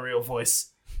isn't my real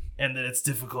voice, and that it's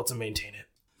difficult to maintain it.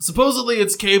 Supposedly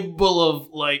it's capable of,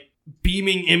 like,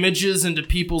 beaming images into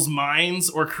people's minds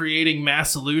or creating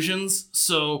mass illusions.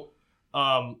 So,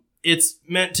 it's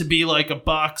meant to be like a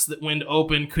box that, when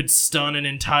open, could stun an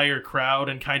entire crowd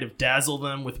and kind of dazzle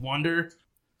them with wonder.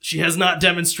 She has not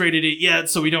demonstrated it yet,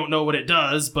 so we don't know what it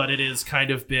does, but it is kind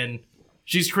of been...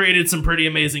 She's created some pretty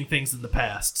amazing things in the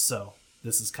past, so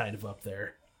this is kind of up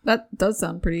there. That does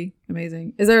sound pretty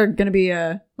amazing. Is there going to be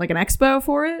an expo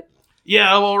for it?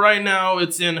 Yeah, well, right now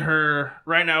it's in her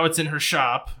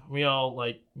shop. We all,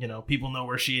 like, you know, people know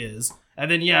where she is. And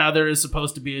then, yeah, there is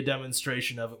supposed to be a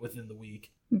demonstration of it within the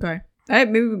week. Okay.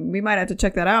 Maybe we might have to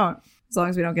check that out, as long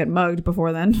as we don't get mugged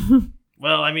before then.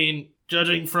 Well, I mean,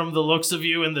 judging from the looks of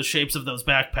you and the shapes of those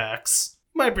backpacks,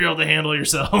 you might be able to handle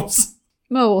yourselves.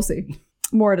 Well, we'll see.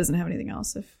 Mora doesn't have anything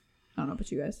else. I don't know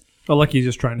about you guys. Oh, Lucky's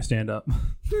just trying to stand up.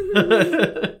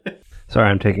 Sorry,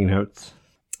 I'm taking notes.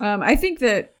 I think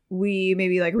that we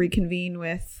maybe reconvene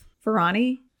with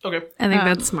Ferrani Okay. I think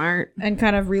that's smart. and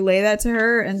kind of relay that to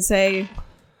her and say,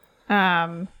 We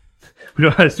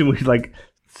don't assume we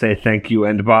say thank you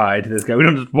and bye to this guy. We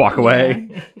don't just walk away.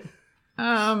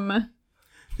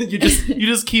 You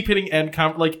just keep hitting end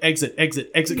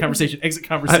exit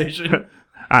conversation.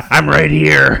 I'm right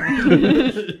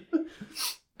here.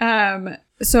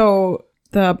 So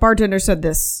the bartender said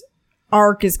this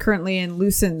Ark is currently in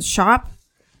Lucin's shop.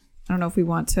 I don't know if we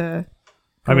want to.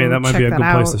 I mean, that might be a check good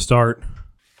that place out. to start.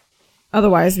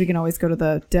 Otherwise, we can always go to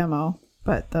the demo,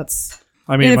 but that's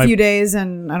I mean, in a few days,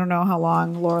 and I don't know how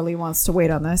long Laura Lee wants to wait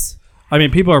on this. I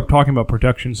mean, people are talking about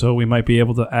protection, so we might be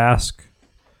able to ask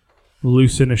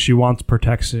Lucin if she wants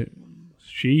protection.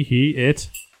 She, he, it.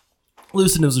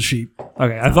 Lucin is a sheep.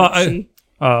 Okay, I thought she.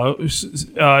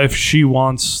 if she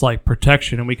wants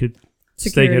protection, and we could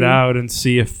stake Security. it out and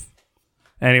see if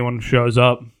anyone shows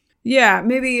up. Yeah,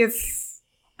 maybe if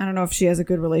I don't know if she has a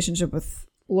good relationship with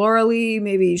Laura Lee,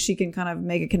 maybe she can kind of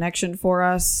make a connection for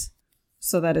us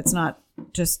so that it's not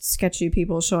just sketchy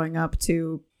people showing up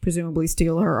to presumably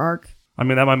steal her Ark. I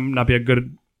mean, that might not be a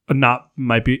good,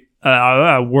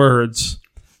 words.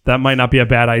 That might not be a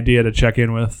bad idea to check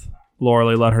in with Laura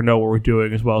Lee, let her know what we're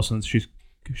doing as well, since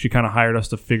she kind of hired us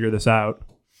to figure this out.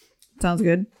 Sounds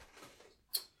good.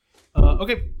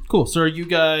 Okay, cool. So are you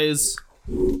guys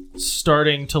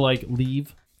starting to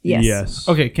leave? Yes.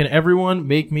 Okay, can everyone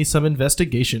make me some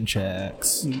investigation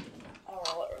checks?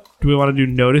 Do we want to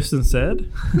do notice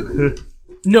instead?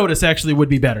 Notice actually would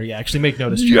be better. Yeah, actually make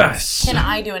notice checks. Can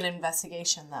I do an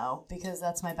investigation though? Because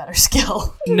that's my better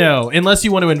skill. No, unless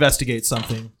you want to investigate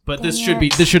something. But this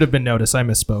should have been notice. I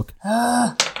misspoke.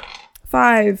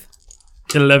 5.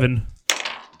 11.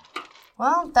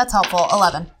 Well, that's helpful.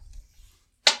 11.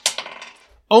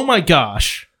 Oh my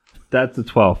gosh. That's a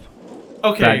 12.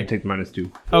 Okay. I can take the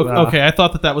 -2. Oh, okay, I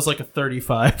thought that was like a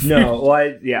 35. No, well,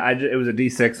 it was a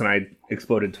D6 and I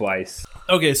exploded twice.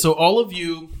 Okay, so all of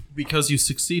you, because you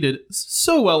succeeded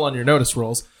so well on your notice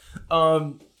rolls,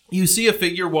 you see a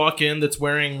figure walk in that's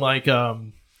wearing like a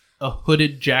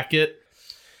hooded jacket.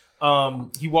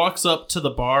 He walks up to the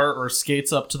bar, or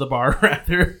skates up to the bar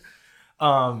rather,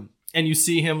 and you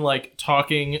see him like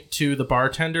talking to the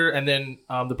bartender, and then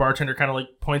the bartender kind of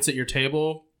like points at your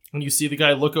table, and you see the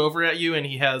guy look over at you, and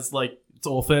he has like, it's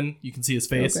Olfin, you can see his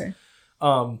face. Okay.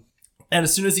 And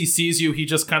as soon as he sees you, he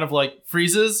just kind of like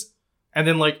freezes and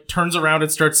then like turns around and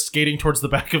starts skating towards the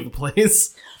back of the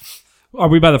place. Are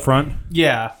we by the front?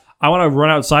 Yeah. I want to run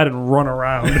outside and run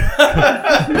around.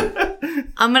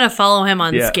 I'm gonna follow him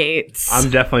on Yeah. skates. I'm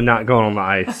definitely not going on the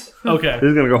ice. Okay. This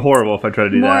is going to go horrible if I try to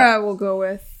do that. Mora will go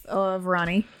with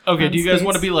Verani. Okay, on do you guys skates.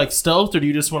 want to be like stealth, or do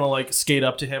you just want to like skate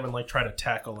up to him and like try to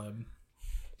tackle him?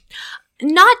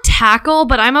 Not tackle,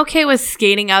 but I'm okay with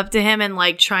skating up to him and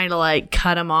like trying to like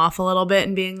cut him off a little bit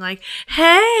and being like,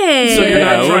 "Hey." So you're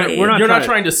Yeah, not trying. we're not you're not trying-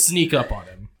 trying to sneak up on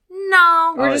him.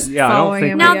 No. We're just yeah, I don't following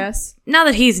think him, we- I guess. Now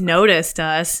that he's noticed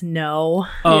us, no.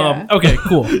 Yeah. Okay,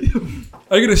 cool.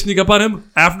 Are you gonna sneak up on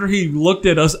him after he looked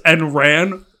at us and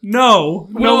ran? No,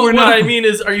 Well, we're what not. I mean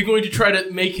is, are you going to try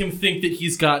to make him think that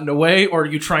he's gotten away, or are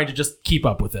you trying to just keep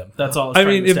up with him? That's all I was I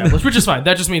trying mean, to if- establish, which is fine.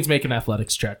 That just means make an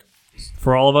athletics check.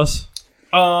 For all of us.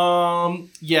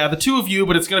 Yeah, the two of you,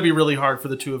 but it's gonna be really hard for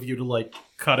the two of you to like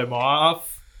cut him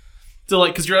off. To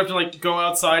like, because you have to like go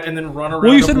outside and then run around.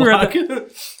 Well, you a said we were block.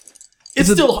 at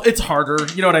it's harder.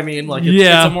 You know what I mean? Like, it's,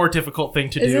 Yeah. it's a more difficult thing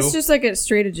to Is do. this just like a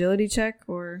straight agility check,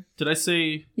 or Did I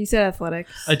say you said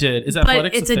athletics? I did? Is But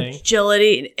athletics it's a thing?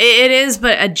 agility. It is,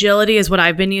 but agility is what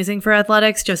I've been using for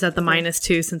athletics, just at the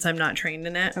 -2 since I'm not trained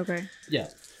in it. Okay. Yeah,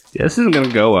 Yeah, this isn't going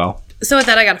to go well. So with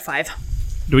that, I got a 5.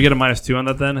 Do we get a -2 on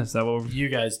that then? Is that what we're... you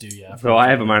guys do. Yeah. So I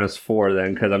have a -4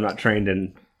 then because I'm not trained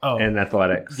in Oh,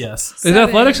 athletics. yes, Is Seven.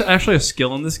 athletics actually a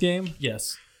skill in this game?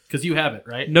 yes, because you have it,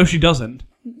 right? No, she doesn't.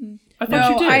 I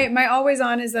thought No, you did. my always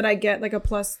on is that I get like a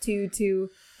 +2 to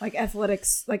like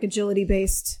athletics, like agility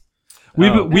based.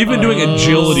 We've been doing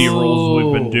agility rolls.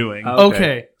 We've been doing.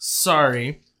 Okay,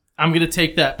 sorry. I'm gonna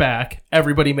take that back.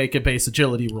 Everybody make a base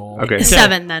agility roll. Okay.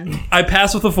 7 then. I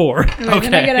pass with a 4. Okay.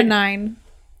 Then I Okay. get a 9.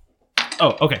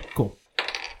 Oh, okay, cool.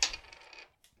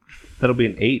 That'll be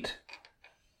an 8.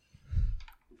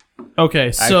 Okay, I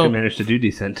actually so managed to do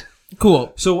decent.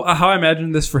 cool. So how I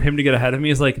imagine this for him to get ahead of me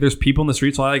is like there's people in the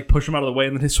street, so I like push him out of the way,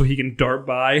 and then so he can dart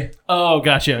by. Oh,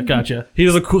 gotcha. He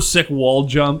does a cool, sick wall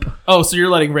jump. Oh, so you're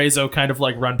letting Rezo kind of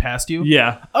like run past you?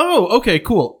 Yeah, Oh, okay,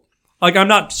 cool. like I'm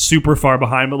not super far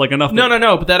behind, but like enough. No.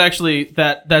 But that actually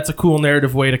that's a cool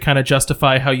narrative way to kind of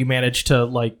justify how you managed to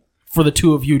like for the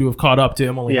two of you to have caught up to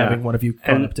him, only Yeah. having one of you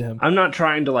caught And up to him. I'm not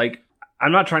trying to like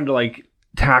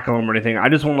tackle him or anything. I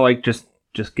just want to like just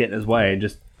get in his way and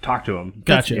just talk to him.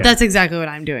 Gotcha. Yeah. That's exactly what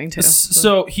I'm doing too.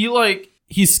 So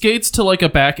he skates to like a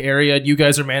back area. You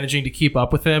guys are managing to keep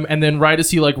up with him, and then right as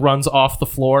he like runs off the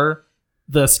floor,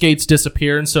 the skates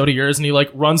disappear, and so do yours. And he like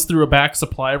runs through a back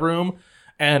supply room,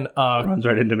 and Runs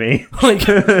right into me. like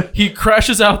he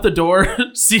crashes out the door,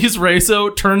 sees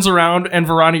Rezo, turns around, and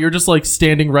Verani, you're just like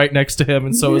standing right next to him,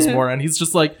 and so is Mora, and he's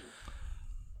just like,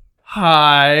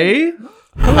 "Hi,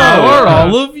 how are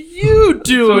all of you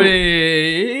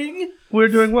doing?" We're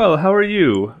doing well. How are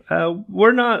you?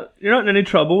 You're not in any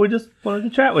trouble. We just wanted to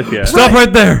chat with you. Stop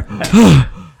right there.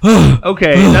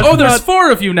 Okay. That's Oh, there's not- 4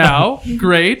 of you now.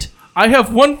 Great. I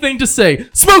have one thing to say.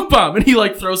 Smoke bomb! And he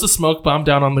like throws a smoke bomb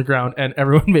down on the ground, and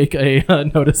everyone make a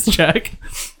notice check.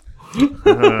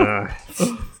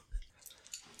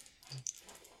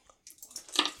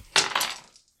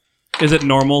 Is it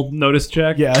normal notice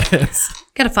check? Yeah, it is.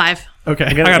 Got a 5. Okay.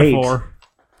 I got a 8.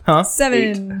 4.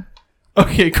 7.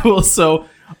 Okay, cool. So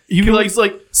he likes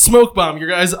like smoke bomb. Your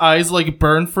guys' eyes like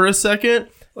burn for a second,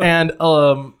 and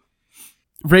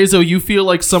Rezo, you feel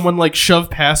like someone like shove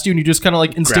past you, and you just kind of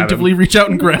like instinctively reach out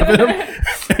and grab him,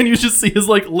 and you just see his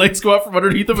like legs go out from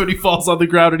underneath him, and he falls on the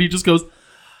ground, and he just goes,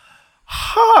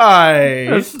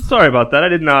 "Hi." Sorry about that. I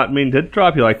did not mean to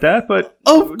drop you like that, but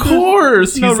Of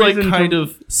course, no he's like reason to- kind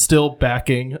of still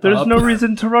backing. there's up. no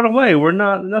reason to run away. We're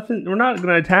not going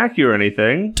to attack you or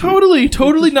anything. Totally just not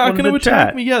wanted going to to attack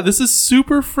chat. me. Yeah, this is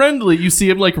super friendly. You see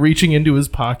him like reaching into his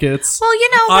pockets. Well, you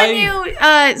know, when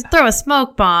you throw a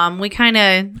smoke bomb, we kind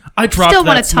of I dropped. still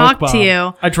want wanna talk to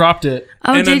you. I dropped it.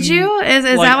 Oh, And did then, you? Is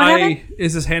like, that what happened?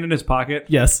 Is his hand in his pocket?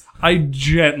 Yes. I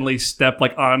gently step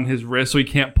like on his wrist so he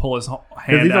can't pull his Because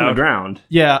hand he's out. on the ground.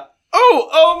 Yeah.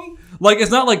 Oh, Like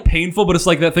it's not like painful, but it's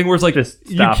like that thing where it's like Just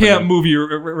you stopping can't him. move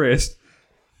your wrist.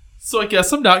 So I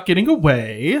guess I'm not getting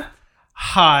away.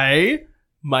 Hi.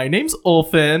 My name's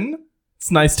Ulfin.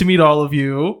 It's nice to meet all of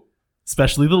you,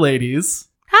 especially the ladies.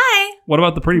 Hi. What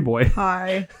about the pretty boy?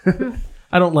 Hi.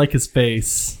 I don't like his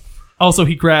face. Also,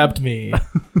 he grabbed me.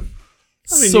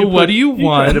 So you what do you You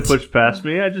want? tried to push past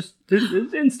me. It's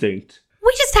instinct.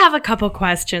 We just have a couple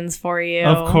questions for you.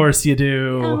 Of course you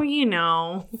do. Oh, you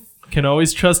know. Can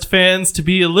always trust fans to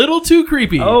be a little too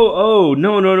creepy. Oh,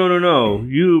 no.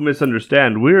 You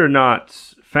misunderstand. We're not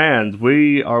fans.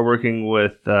 We are working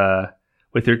with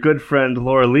your good friend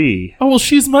Laura Lee. Oh, well,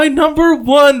 she's my number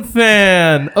one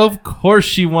fan. Of course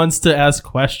she wants to ask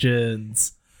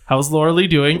questions. How's Laura Lee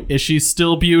doing? Is she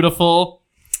still beautiful?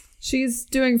 She's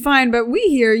doing fine, but we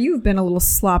hear you've been a little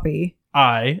sloppy.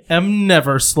 I am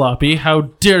never sloppy. How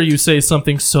dare you say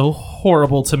something so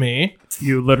horrible to me?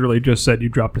 You literally just said you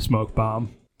dropped a smoke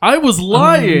bomb. I was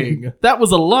lying. That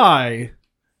was a lie.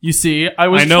 You see, I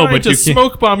was I know, trying but to you can't-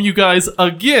 smoke bomb you guys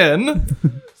again.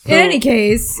 In any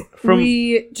case, from-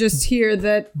 we just hear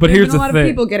that But there's here's been a the lot thing. of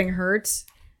people getting hurt.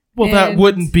 Well, that And-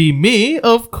 wouldn't be me,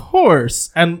 of course.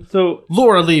 And So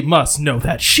Laura Lee must know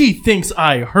that. She thinks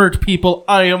I hurt people.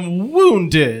 I am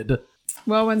wounded.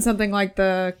 Well, when something like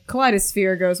the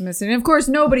kaleidosphere goes missing, and of course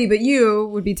nobody but you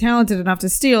would be talented enough to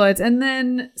steal it, and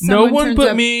then No someone one turns but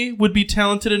up- me would be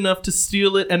talented enough to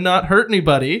steal it and not hurt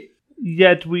anybody.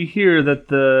 yet we hear that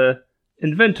the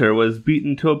inventor was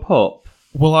beaten to a pulp.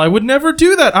 Well, I would never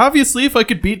do that. Obviously, if I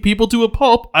could beat people to a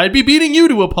pulp, I'd be beating you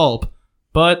to a pulp.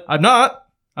 But I'm not.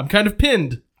 I'm kind of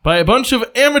pinned by a bunch of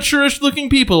amateurish looking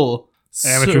people.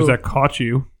 Amateurs So- that caught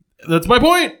you. That's my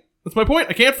point. That's my point.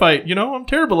 I can't fight. You know, I'm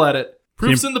terrible at it.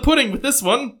 Proof's Seem- in the pudding with this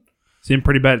one. Seemed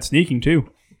pretty bad at sneaking,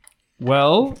 too.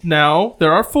 Well, now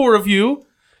there are 4 of you,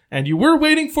 and you were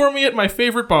waiting for me at my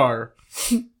favorite bar.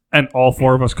 And all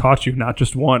 4 of us caught you, not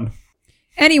just one.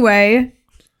 Anyway,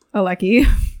 Aleki,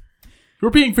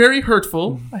 You're being very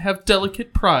hurtful. I have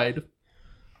delicate pride.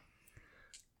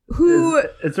 who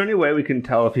Is there any way we can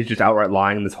tell if he's just outright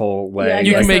lying this whole way? Yeah, I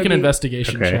You guess can make that'd an be-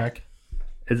 investigation Okay. check.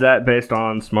 Is that based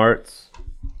on smarts?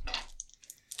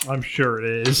 I'm sure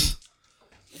it is.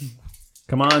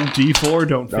 Come on, D4,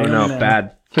 don't fail Oh no, me now.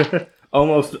 bad.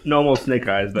 almost snake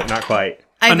eyes, but not quite.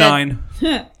 A 9.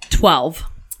 12.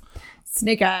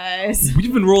 Snake Eyes.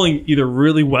 We've been rolling either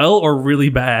really well or really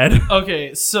bad.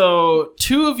 Okay, so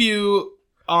 2 of you,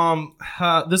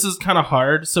 this is kind of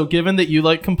hard. So given that you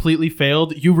like completely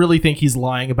failed, you really think he's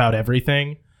lying about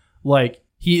everything. Like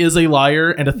he is a liar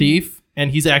and a thief,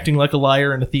 and he's acting like a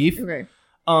liar and a thief. Okay.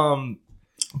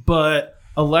 But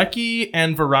Aleki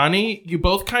and Varani, you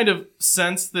both kind of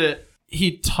sense that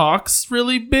he talks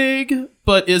really big,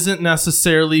 but isn't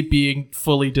necessarily being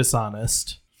fully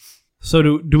dishonest. So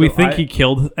do we So think I- he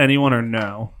killed anyone or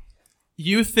no?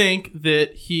 You think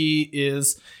that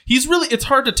he's really, it's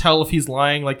hard to tell if he's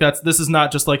lying. Like this is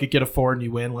not just like a get a 4 and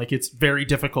you win. Like it's very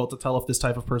difficult to tell if this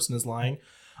type of person is lying.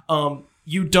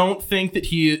 You don't think that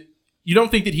he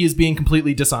is being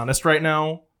completely dishonest right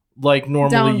now, like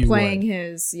normally you Downplaying would.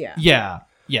 his, yeah.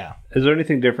 Yeah. Is there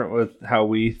anything different with how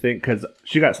we think? Because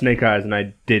she got snake eyes and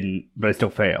I didn't, but I still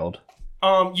failed.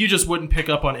 You just wouldn't pick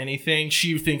up on anything.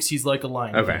 She thinks he's like a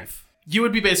lying Okay. thief. You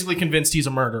would be basically convinced he's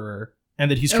a murderer and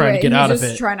that he's trying to Okay, get he's out of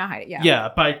just it. trying to hide it, yeah. Yeah,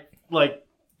 by like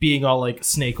being all like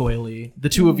snake oily. The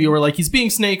 2 of you are like, he's being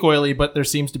snake oily, but there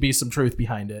seems to be some truth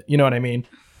behind it. You know what I mean?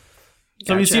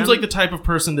 So he Gotcha. seems like the type of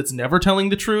person that's never telling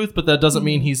the truth, but that doesn't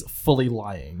mean he's fully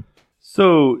lying.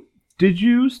 So, did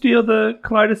you steal the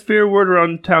kaleidosphere? Word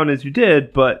around town is you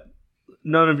did, but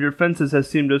none of your fences has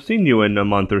seemed to have seen you in a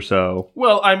month or so.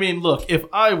 Well, I mean, look, if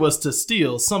I was to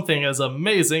steal something as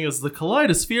amazing as the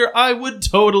kaleidosphere, I would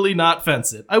totally not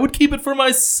fence it. I would keep it for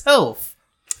myself.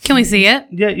 Can we see it?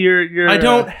 Yet you're I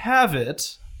don't have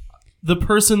it. The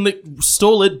person that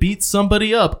stole it beat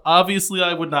somebody up. Obviously,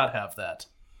 I would not have that.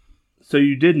 So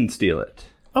you didn't steal it.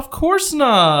 Of course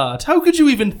not. How could you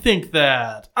even think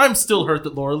that? I'm still hurt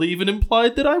that Laura Lee even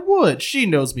implied that I would. She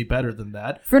knows me better than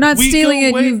that. For not We stealing go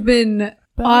it, way you've been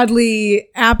oddly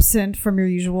absent from your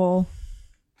usual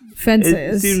It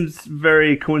fences. seems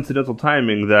very coincidental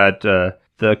timing that the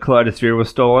kaleidosphere was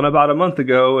stolen about a month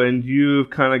ago, and you've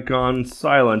kind of gone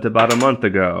silent about a month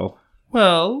ago.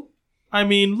 Well, I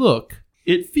mean, look,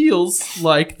 it feels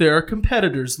like there are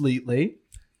competitors lately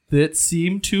that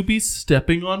seem to be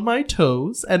stepping on my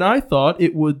toes, and I thought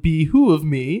it would behoove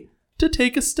me to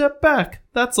take a step back.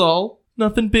 That's all.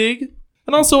 Nothing big.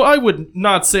 And also, I would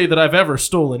not say that I've ever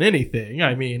stolen anything.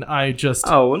 I mean, I just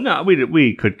Oh no,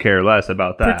 we could care less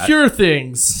about that. procure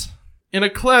things in a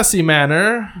classy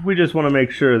manner. We just want to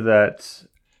make sure that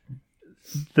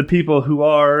the people who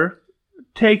are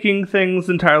taking things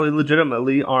entirely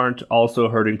legitimately aren't also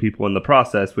hurting people in the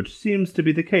process, which seems to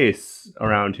be the case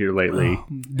around here lately.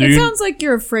 It sounds like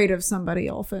you're afraid of somebody,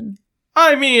 Ulfin.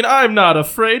 I mean, I'm not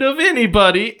afraid of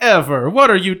anybody ever. What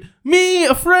are you, me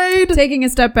afraid? Taking a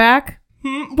step back.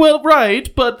 Well,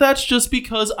 right, but that's just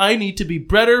because I need to be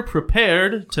better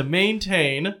prepared to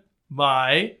maintain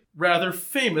my rather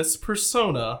famous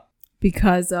persona.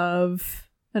 Because of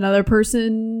another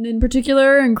person in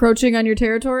particular encroaching on your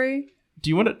territory? Do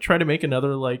you want to try to make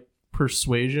another, like,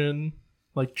 persuasion?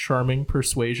 Like, charming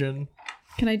persuasion?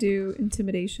 Can I do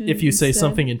intimidation? If you say instead?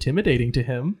 something intimidating to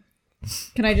him.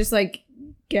 Can I just, like,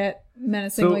 get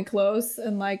menacingly close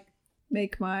and, like,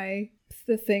 make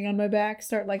the thing on my back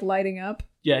start, like, lighting up?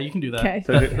 Yeah, you can do that. Okay.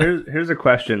 So here's a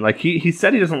question. Like, he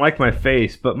said he doesn't like my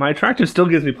face, but my attractive still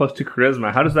gives me +2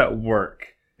 charisma. How does that work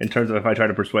in terms of if I try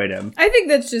to persuade him? I think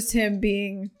that's just him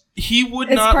being... He would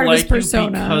It's not part of his like you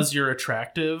persona. because you're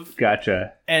attractive,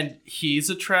 Gotcha. and he's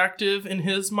attractive in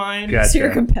his mind. Gotcha. So you're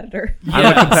a competitor. I'm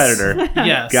a competitor.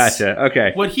 Yes. Gotcha.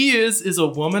 Okay. What he is a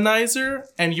womanizer,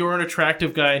 and you're an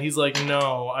attractive guy, and he's like,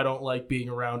 no, I don't like being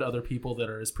around other people that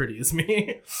are as pretty as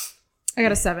me. I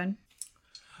got a 7.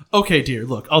 Okay, dear,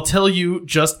 look, I'll tell you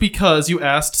just because you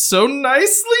asked so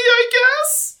nicely, I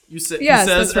guess? Yes, he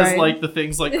says that's right. as, like, the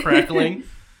thing's, like, crackling.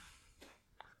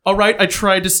 All right, I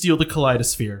tried to steal the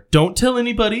Kaleidosphere. Don't tell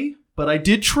anybody, but I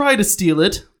did try to steal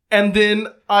it, and then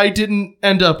I didn't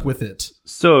end up with it.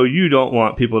 So you don't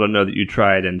want people to know that you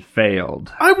tried and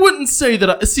failed. I wouldn't say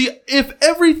that see, if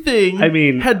everything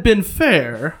had been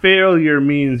fair... Failure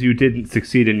means you didn't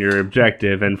succeed in your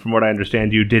objective, and from what I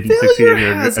understand, you didn't succeed in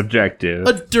your objective.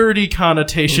 A dirty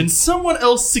connotation. Someone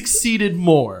else succeeded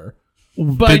more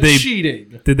by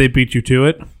cheating. Did they beat you to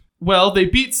it? Well, they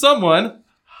beat someone.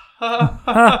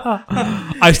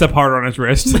 I step hard on his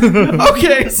wrist.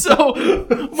 Okay, so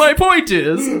my point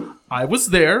is, I was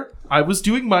there. I was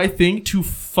doing my thing to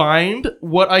find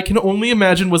what I can only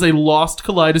imagine was a lost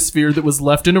Kaleidosphere that was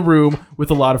left in a room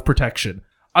with a lot of protection.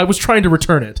 I was trying to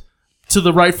return it to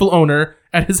the rightful owner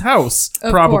at his house,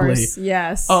 Of probably. course,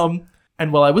 yes.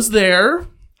 And while I was there,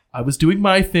 I was doing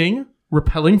my thing,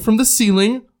 rappelling from the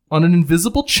ceiling on an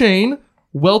invisible chain,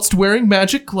 whilst wearing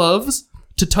magic gloves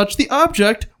to touch the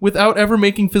object without ever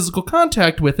making physical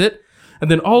contact with it. And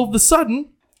then all of a sudden,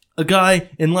 a guy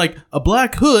in like a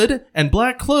black hood and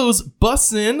black clothes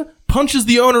busts in, punches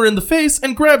the owner in the face,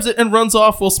 and grabs it and runs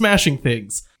off while smashing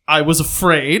things. I was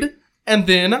afraid, and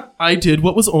then I did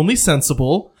what was only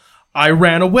sensible. I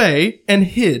ran away and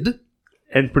hid.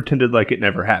 And pretended like it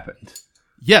never happened.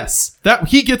 Yes, that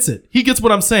he gets it. He gets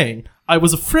what I'm saying. I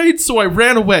was afraid, so I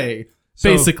ran away,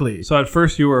 basically. So at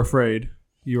first you were afraid.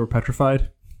 You were petrified.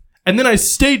 And then I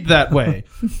stayed that way,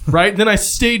 right? Then I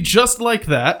stayed just like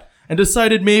that and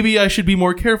decided maybe I should be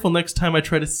more careful next time I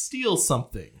try to steal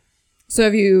something. So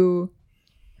have you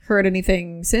heard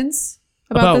anything since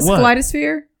about About this what?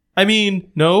 Kaleidosphere? I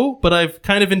mean, no, but I've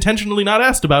kind of intentionally not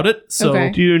asked about it, so...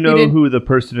 Okay. Do you know didn't- who the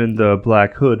person in the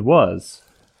black hood was?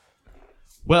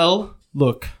 Well,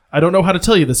 look, I don't know how to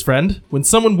tell you this, friend. When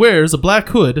someone wears a black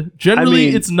hood, generally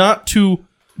it's not to...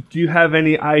 Do you have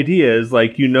any ideas?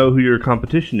 Like, you know who your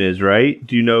competition is, right?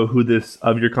 Do you know who this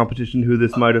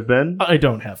might have been? I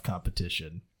don't have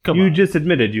competition. Come You on. just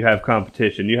admitted you have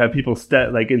competition. You have people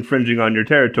infringing on your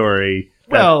territory.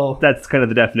 Well- that's kind of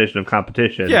the definition of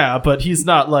competition. Yeah, but he's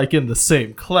not, like, in the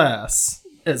same class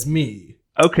as me.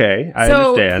 Okay, I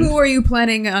So understand. who are you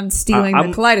planning on stealing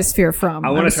I'm- the Kaleidosphere from?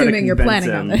 I'm wanna try to assuming you're convince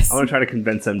planning on him. this. I want to try to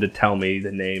convince him to tell me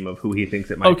the name of who he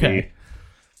thinks it might Okay. be.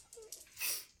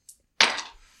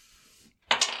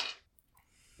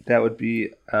 That would be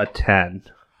a 10.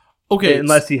 Okay,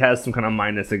 Unless he has some kind of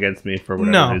minus against me for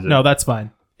whatever reason. No, that's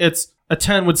fine. It's a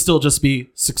 10 would still just be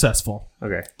successful.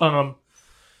 Okay.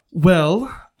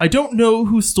 Well, I don't know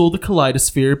who stole the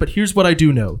Kaleidosphere, but here's what I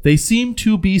do know. They seem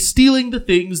to be stealing the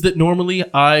things that normally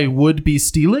I would be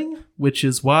stealing, which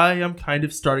is why I'm kind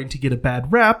of starting to get a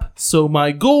bad rap. So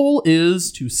my goal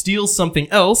is to steal something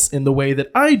else in the way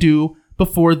that I do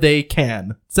before they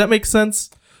can. Does that make sense?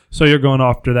 So you're going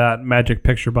after that magic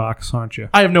picture box, aren't you?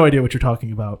 I have no idea what you're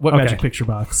talking about. What Okay. magic picture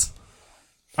box?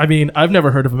 I mean, I've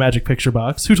never heard of a magic picture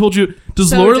box. Who told you?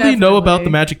 Does So Laura Lee know definitely. about the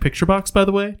magic picture box, by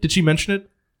the way? Did she mention it?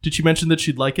 Did she mention that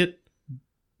she'd like it?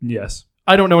 Yes.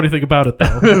 I don't know anything about it,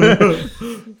 though.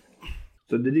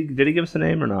 So did he give us a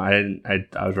name or not? I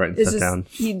didn't. I was writing It's stuff just down.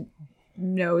 he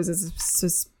knows it's a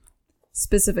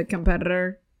specific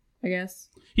competitor, I guess.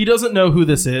 He doesn't know who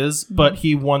this is, but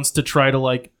he wants to try to,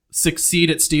 like, succeed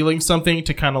at stealing something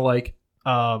to kind of, like,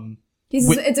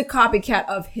 It's a copycat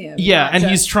of him. yeah, not and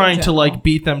he's just trying in to, like, general.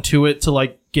 beat them to it to,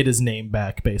 like, get his name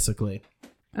back, basically.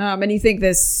 And you think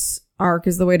this arc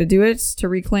is the way to do it to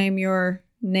reclaim your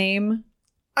name?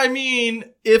 I mean,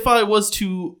 if I was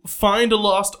to find a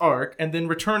lost ark and then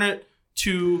return it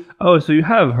to... Oh, so you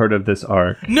have heard of this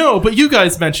arc. No, but you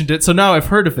guys mentioned it, so now I've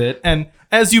heard of it. And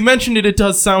as you mentioned it, it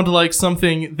does sound like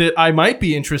something that I might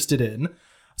be interested in.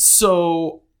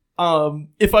 So,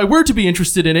 if I were to be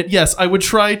interested in it, yes, I would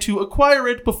try to acquire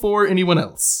it before anyone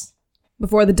else.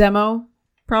 Before the demo,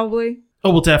 probably?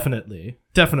 Oh, well, definitely.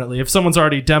 Definitely. If someone's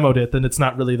already demoed it, then it's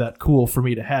not really that cool for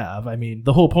me to have. I mean,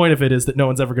 the whole point of it is that no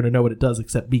one's ever going to know what it does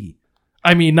except me.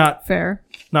 I mean, not Fair.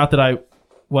 that I...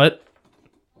 What?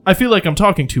 I feel like I'm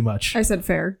talking too much. I said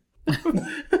fair.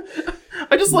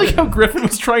 I just like how Griffin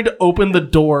was trying to open the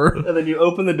door. And then you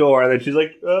open the door, and then she's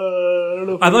like, I don't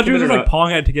know if I thought she was can just or like not.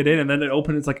 pawing at it to get in, and then it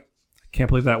opened. It's like, I can't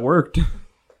believe that worked. Are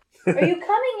you coming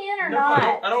in or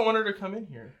I don't want her to come in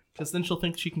here, because then she'll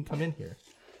think she can come in here.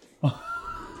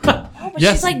 But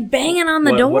Yes. she's like banging on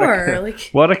the What door. a, Like,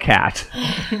 what a cat.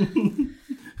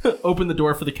 Open the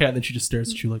door for the cat, and then she just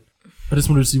stares at you like, I just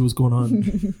wanted to see what's going on.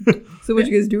 So what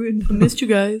you guys doing? I missed you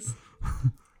guys.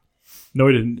 No,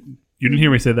 I didn't. You didn't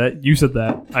hear me say that. You said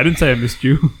that. I didn't say I missed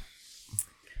you.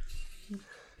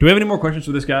 Do we have any more questions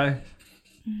for this guy?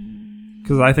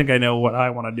 Because I think I know what I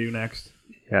want to do next.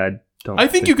 Yeah, I don't. I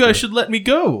think you guys so. should let me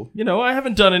go. You know, I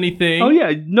haven't done anything. Oh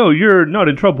yeah, no, you're not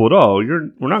in trouble at all. We're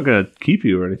not gonna keep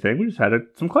you or anything. We just had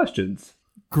some questions.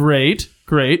 Great.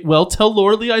 Well, tell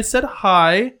Lorelei I said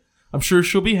hi. I'm sure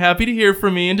she'll be happy to hear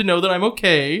from me and to know that I'm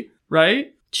okay,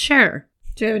 right? Sure.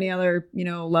 Do you have any other,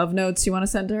 love notes you want to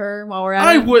send to her while we're at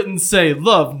I it? wouldn't say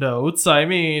love notes. I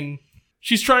mean,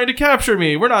 she's trying to capture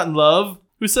me. We're not in love.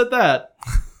 Who said that?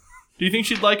 Do you think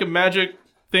she'd like a magic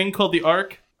thing called the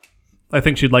Ark? I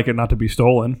think she'd like it not to be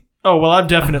stolen. Oh, well, I'm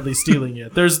definitely stealing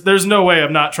it. There's no way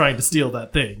I'm not trying to steal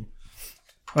that thing.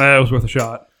 It was worth a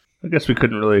shot. I guess we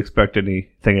couldn't really expect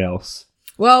anything else.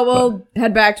 Well, we'll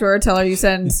head back to her. Tell her you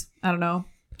send, I don't know,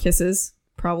 kisses,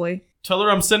 probably. Tell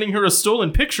her I'm sending her a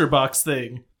stolen picture box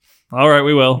thing. All right,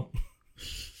 we will.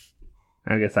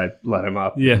 I guess I let him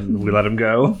up. Yeah. And we let him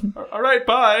go. All right,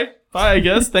 bye. Bye, I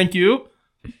guess. Thank you.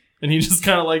 And he just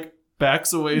kind of like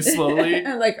backs away slowly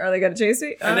And like, are they going to chase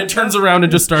me? and then turns around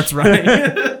and just starts running.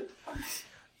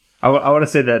 I want to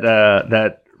say that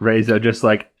that Reza just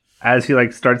like as he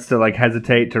like starts to like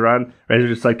hesitate to run, Reza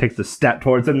just like takes a step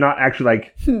towards him, not actually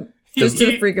like. Just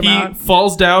to freak him out.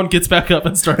 falls down, gets back up,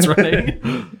 and starts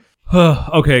running.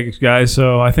 Okay, guys,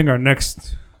 so I think our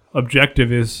next objective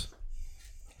is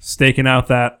staking out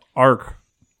that arc.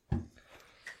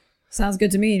 Sounds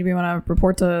good to me. Do we want to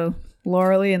report to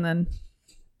Lorelei and then...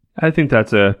 I think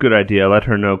that's a good idea. Let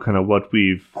her know kind of what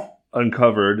we've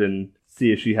uncovered and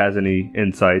see if she has any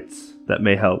insights that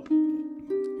may help.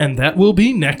 And that will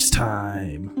be next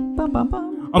time. Bum, bum,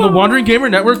 bum. On the Wandering Gamer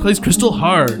Network plays Crystal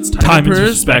Hearts. Time and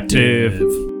perspective.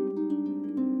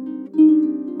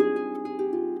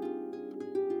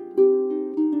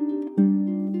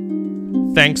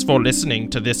 Thanks for listening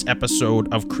to this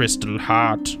episode of Crystal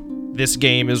Heart. This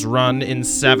game is run in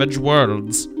Savage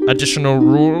Worlds. Additional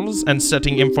rules and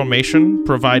setting information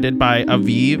provided by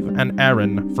Aviv and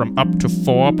Aaron from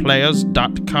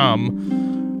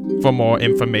up4players.com. For more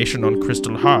information on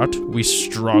Crystal Heart, we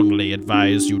strongly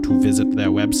advise you to visit their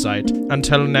website.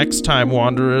 Until next time,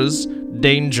 Wanderers,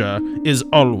 danger is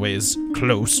always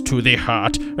close to the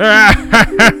heart.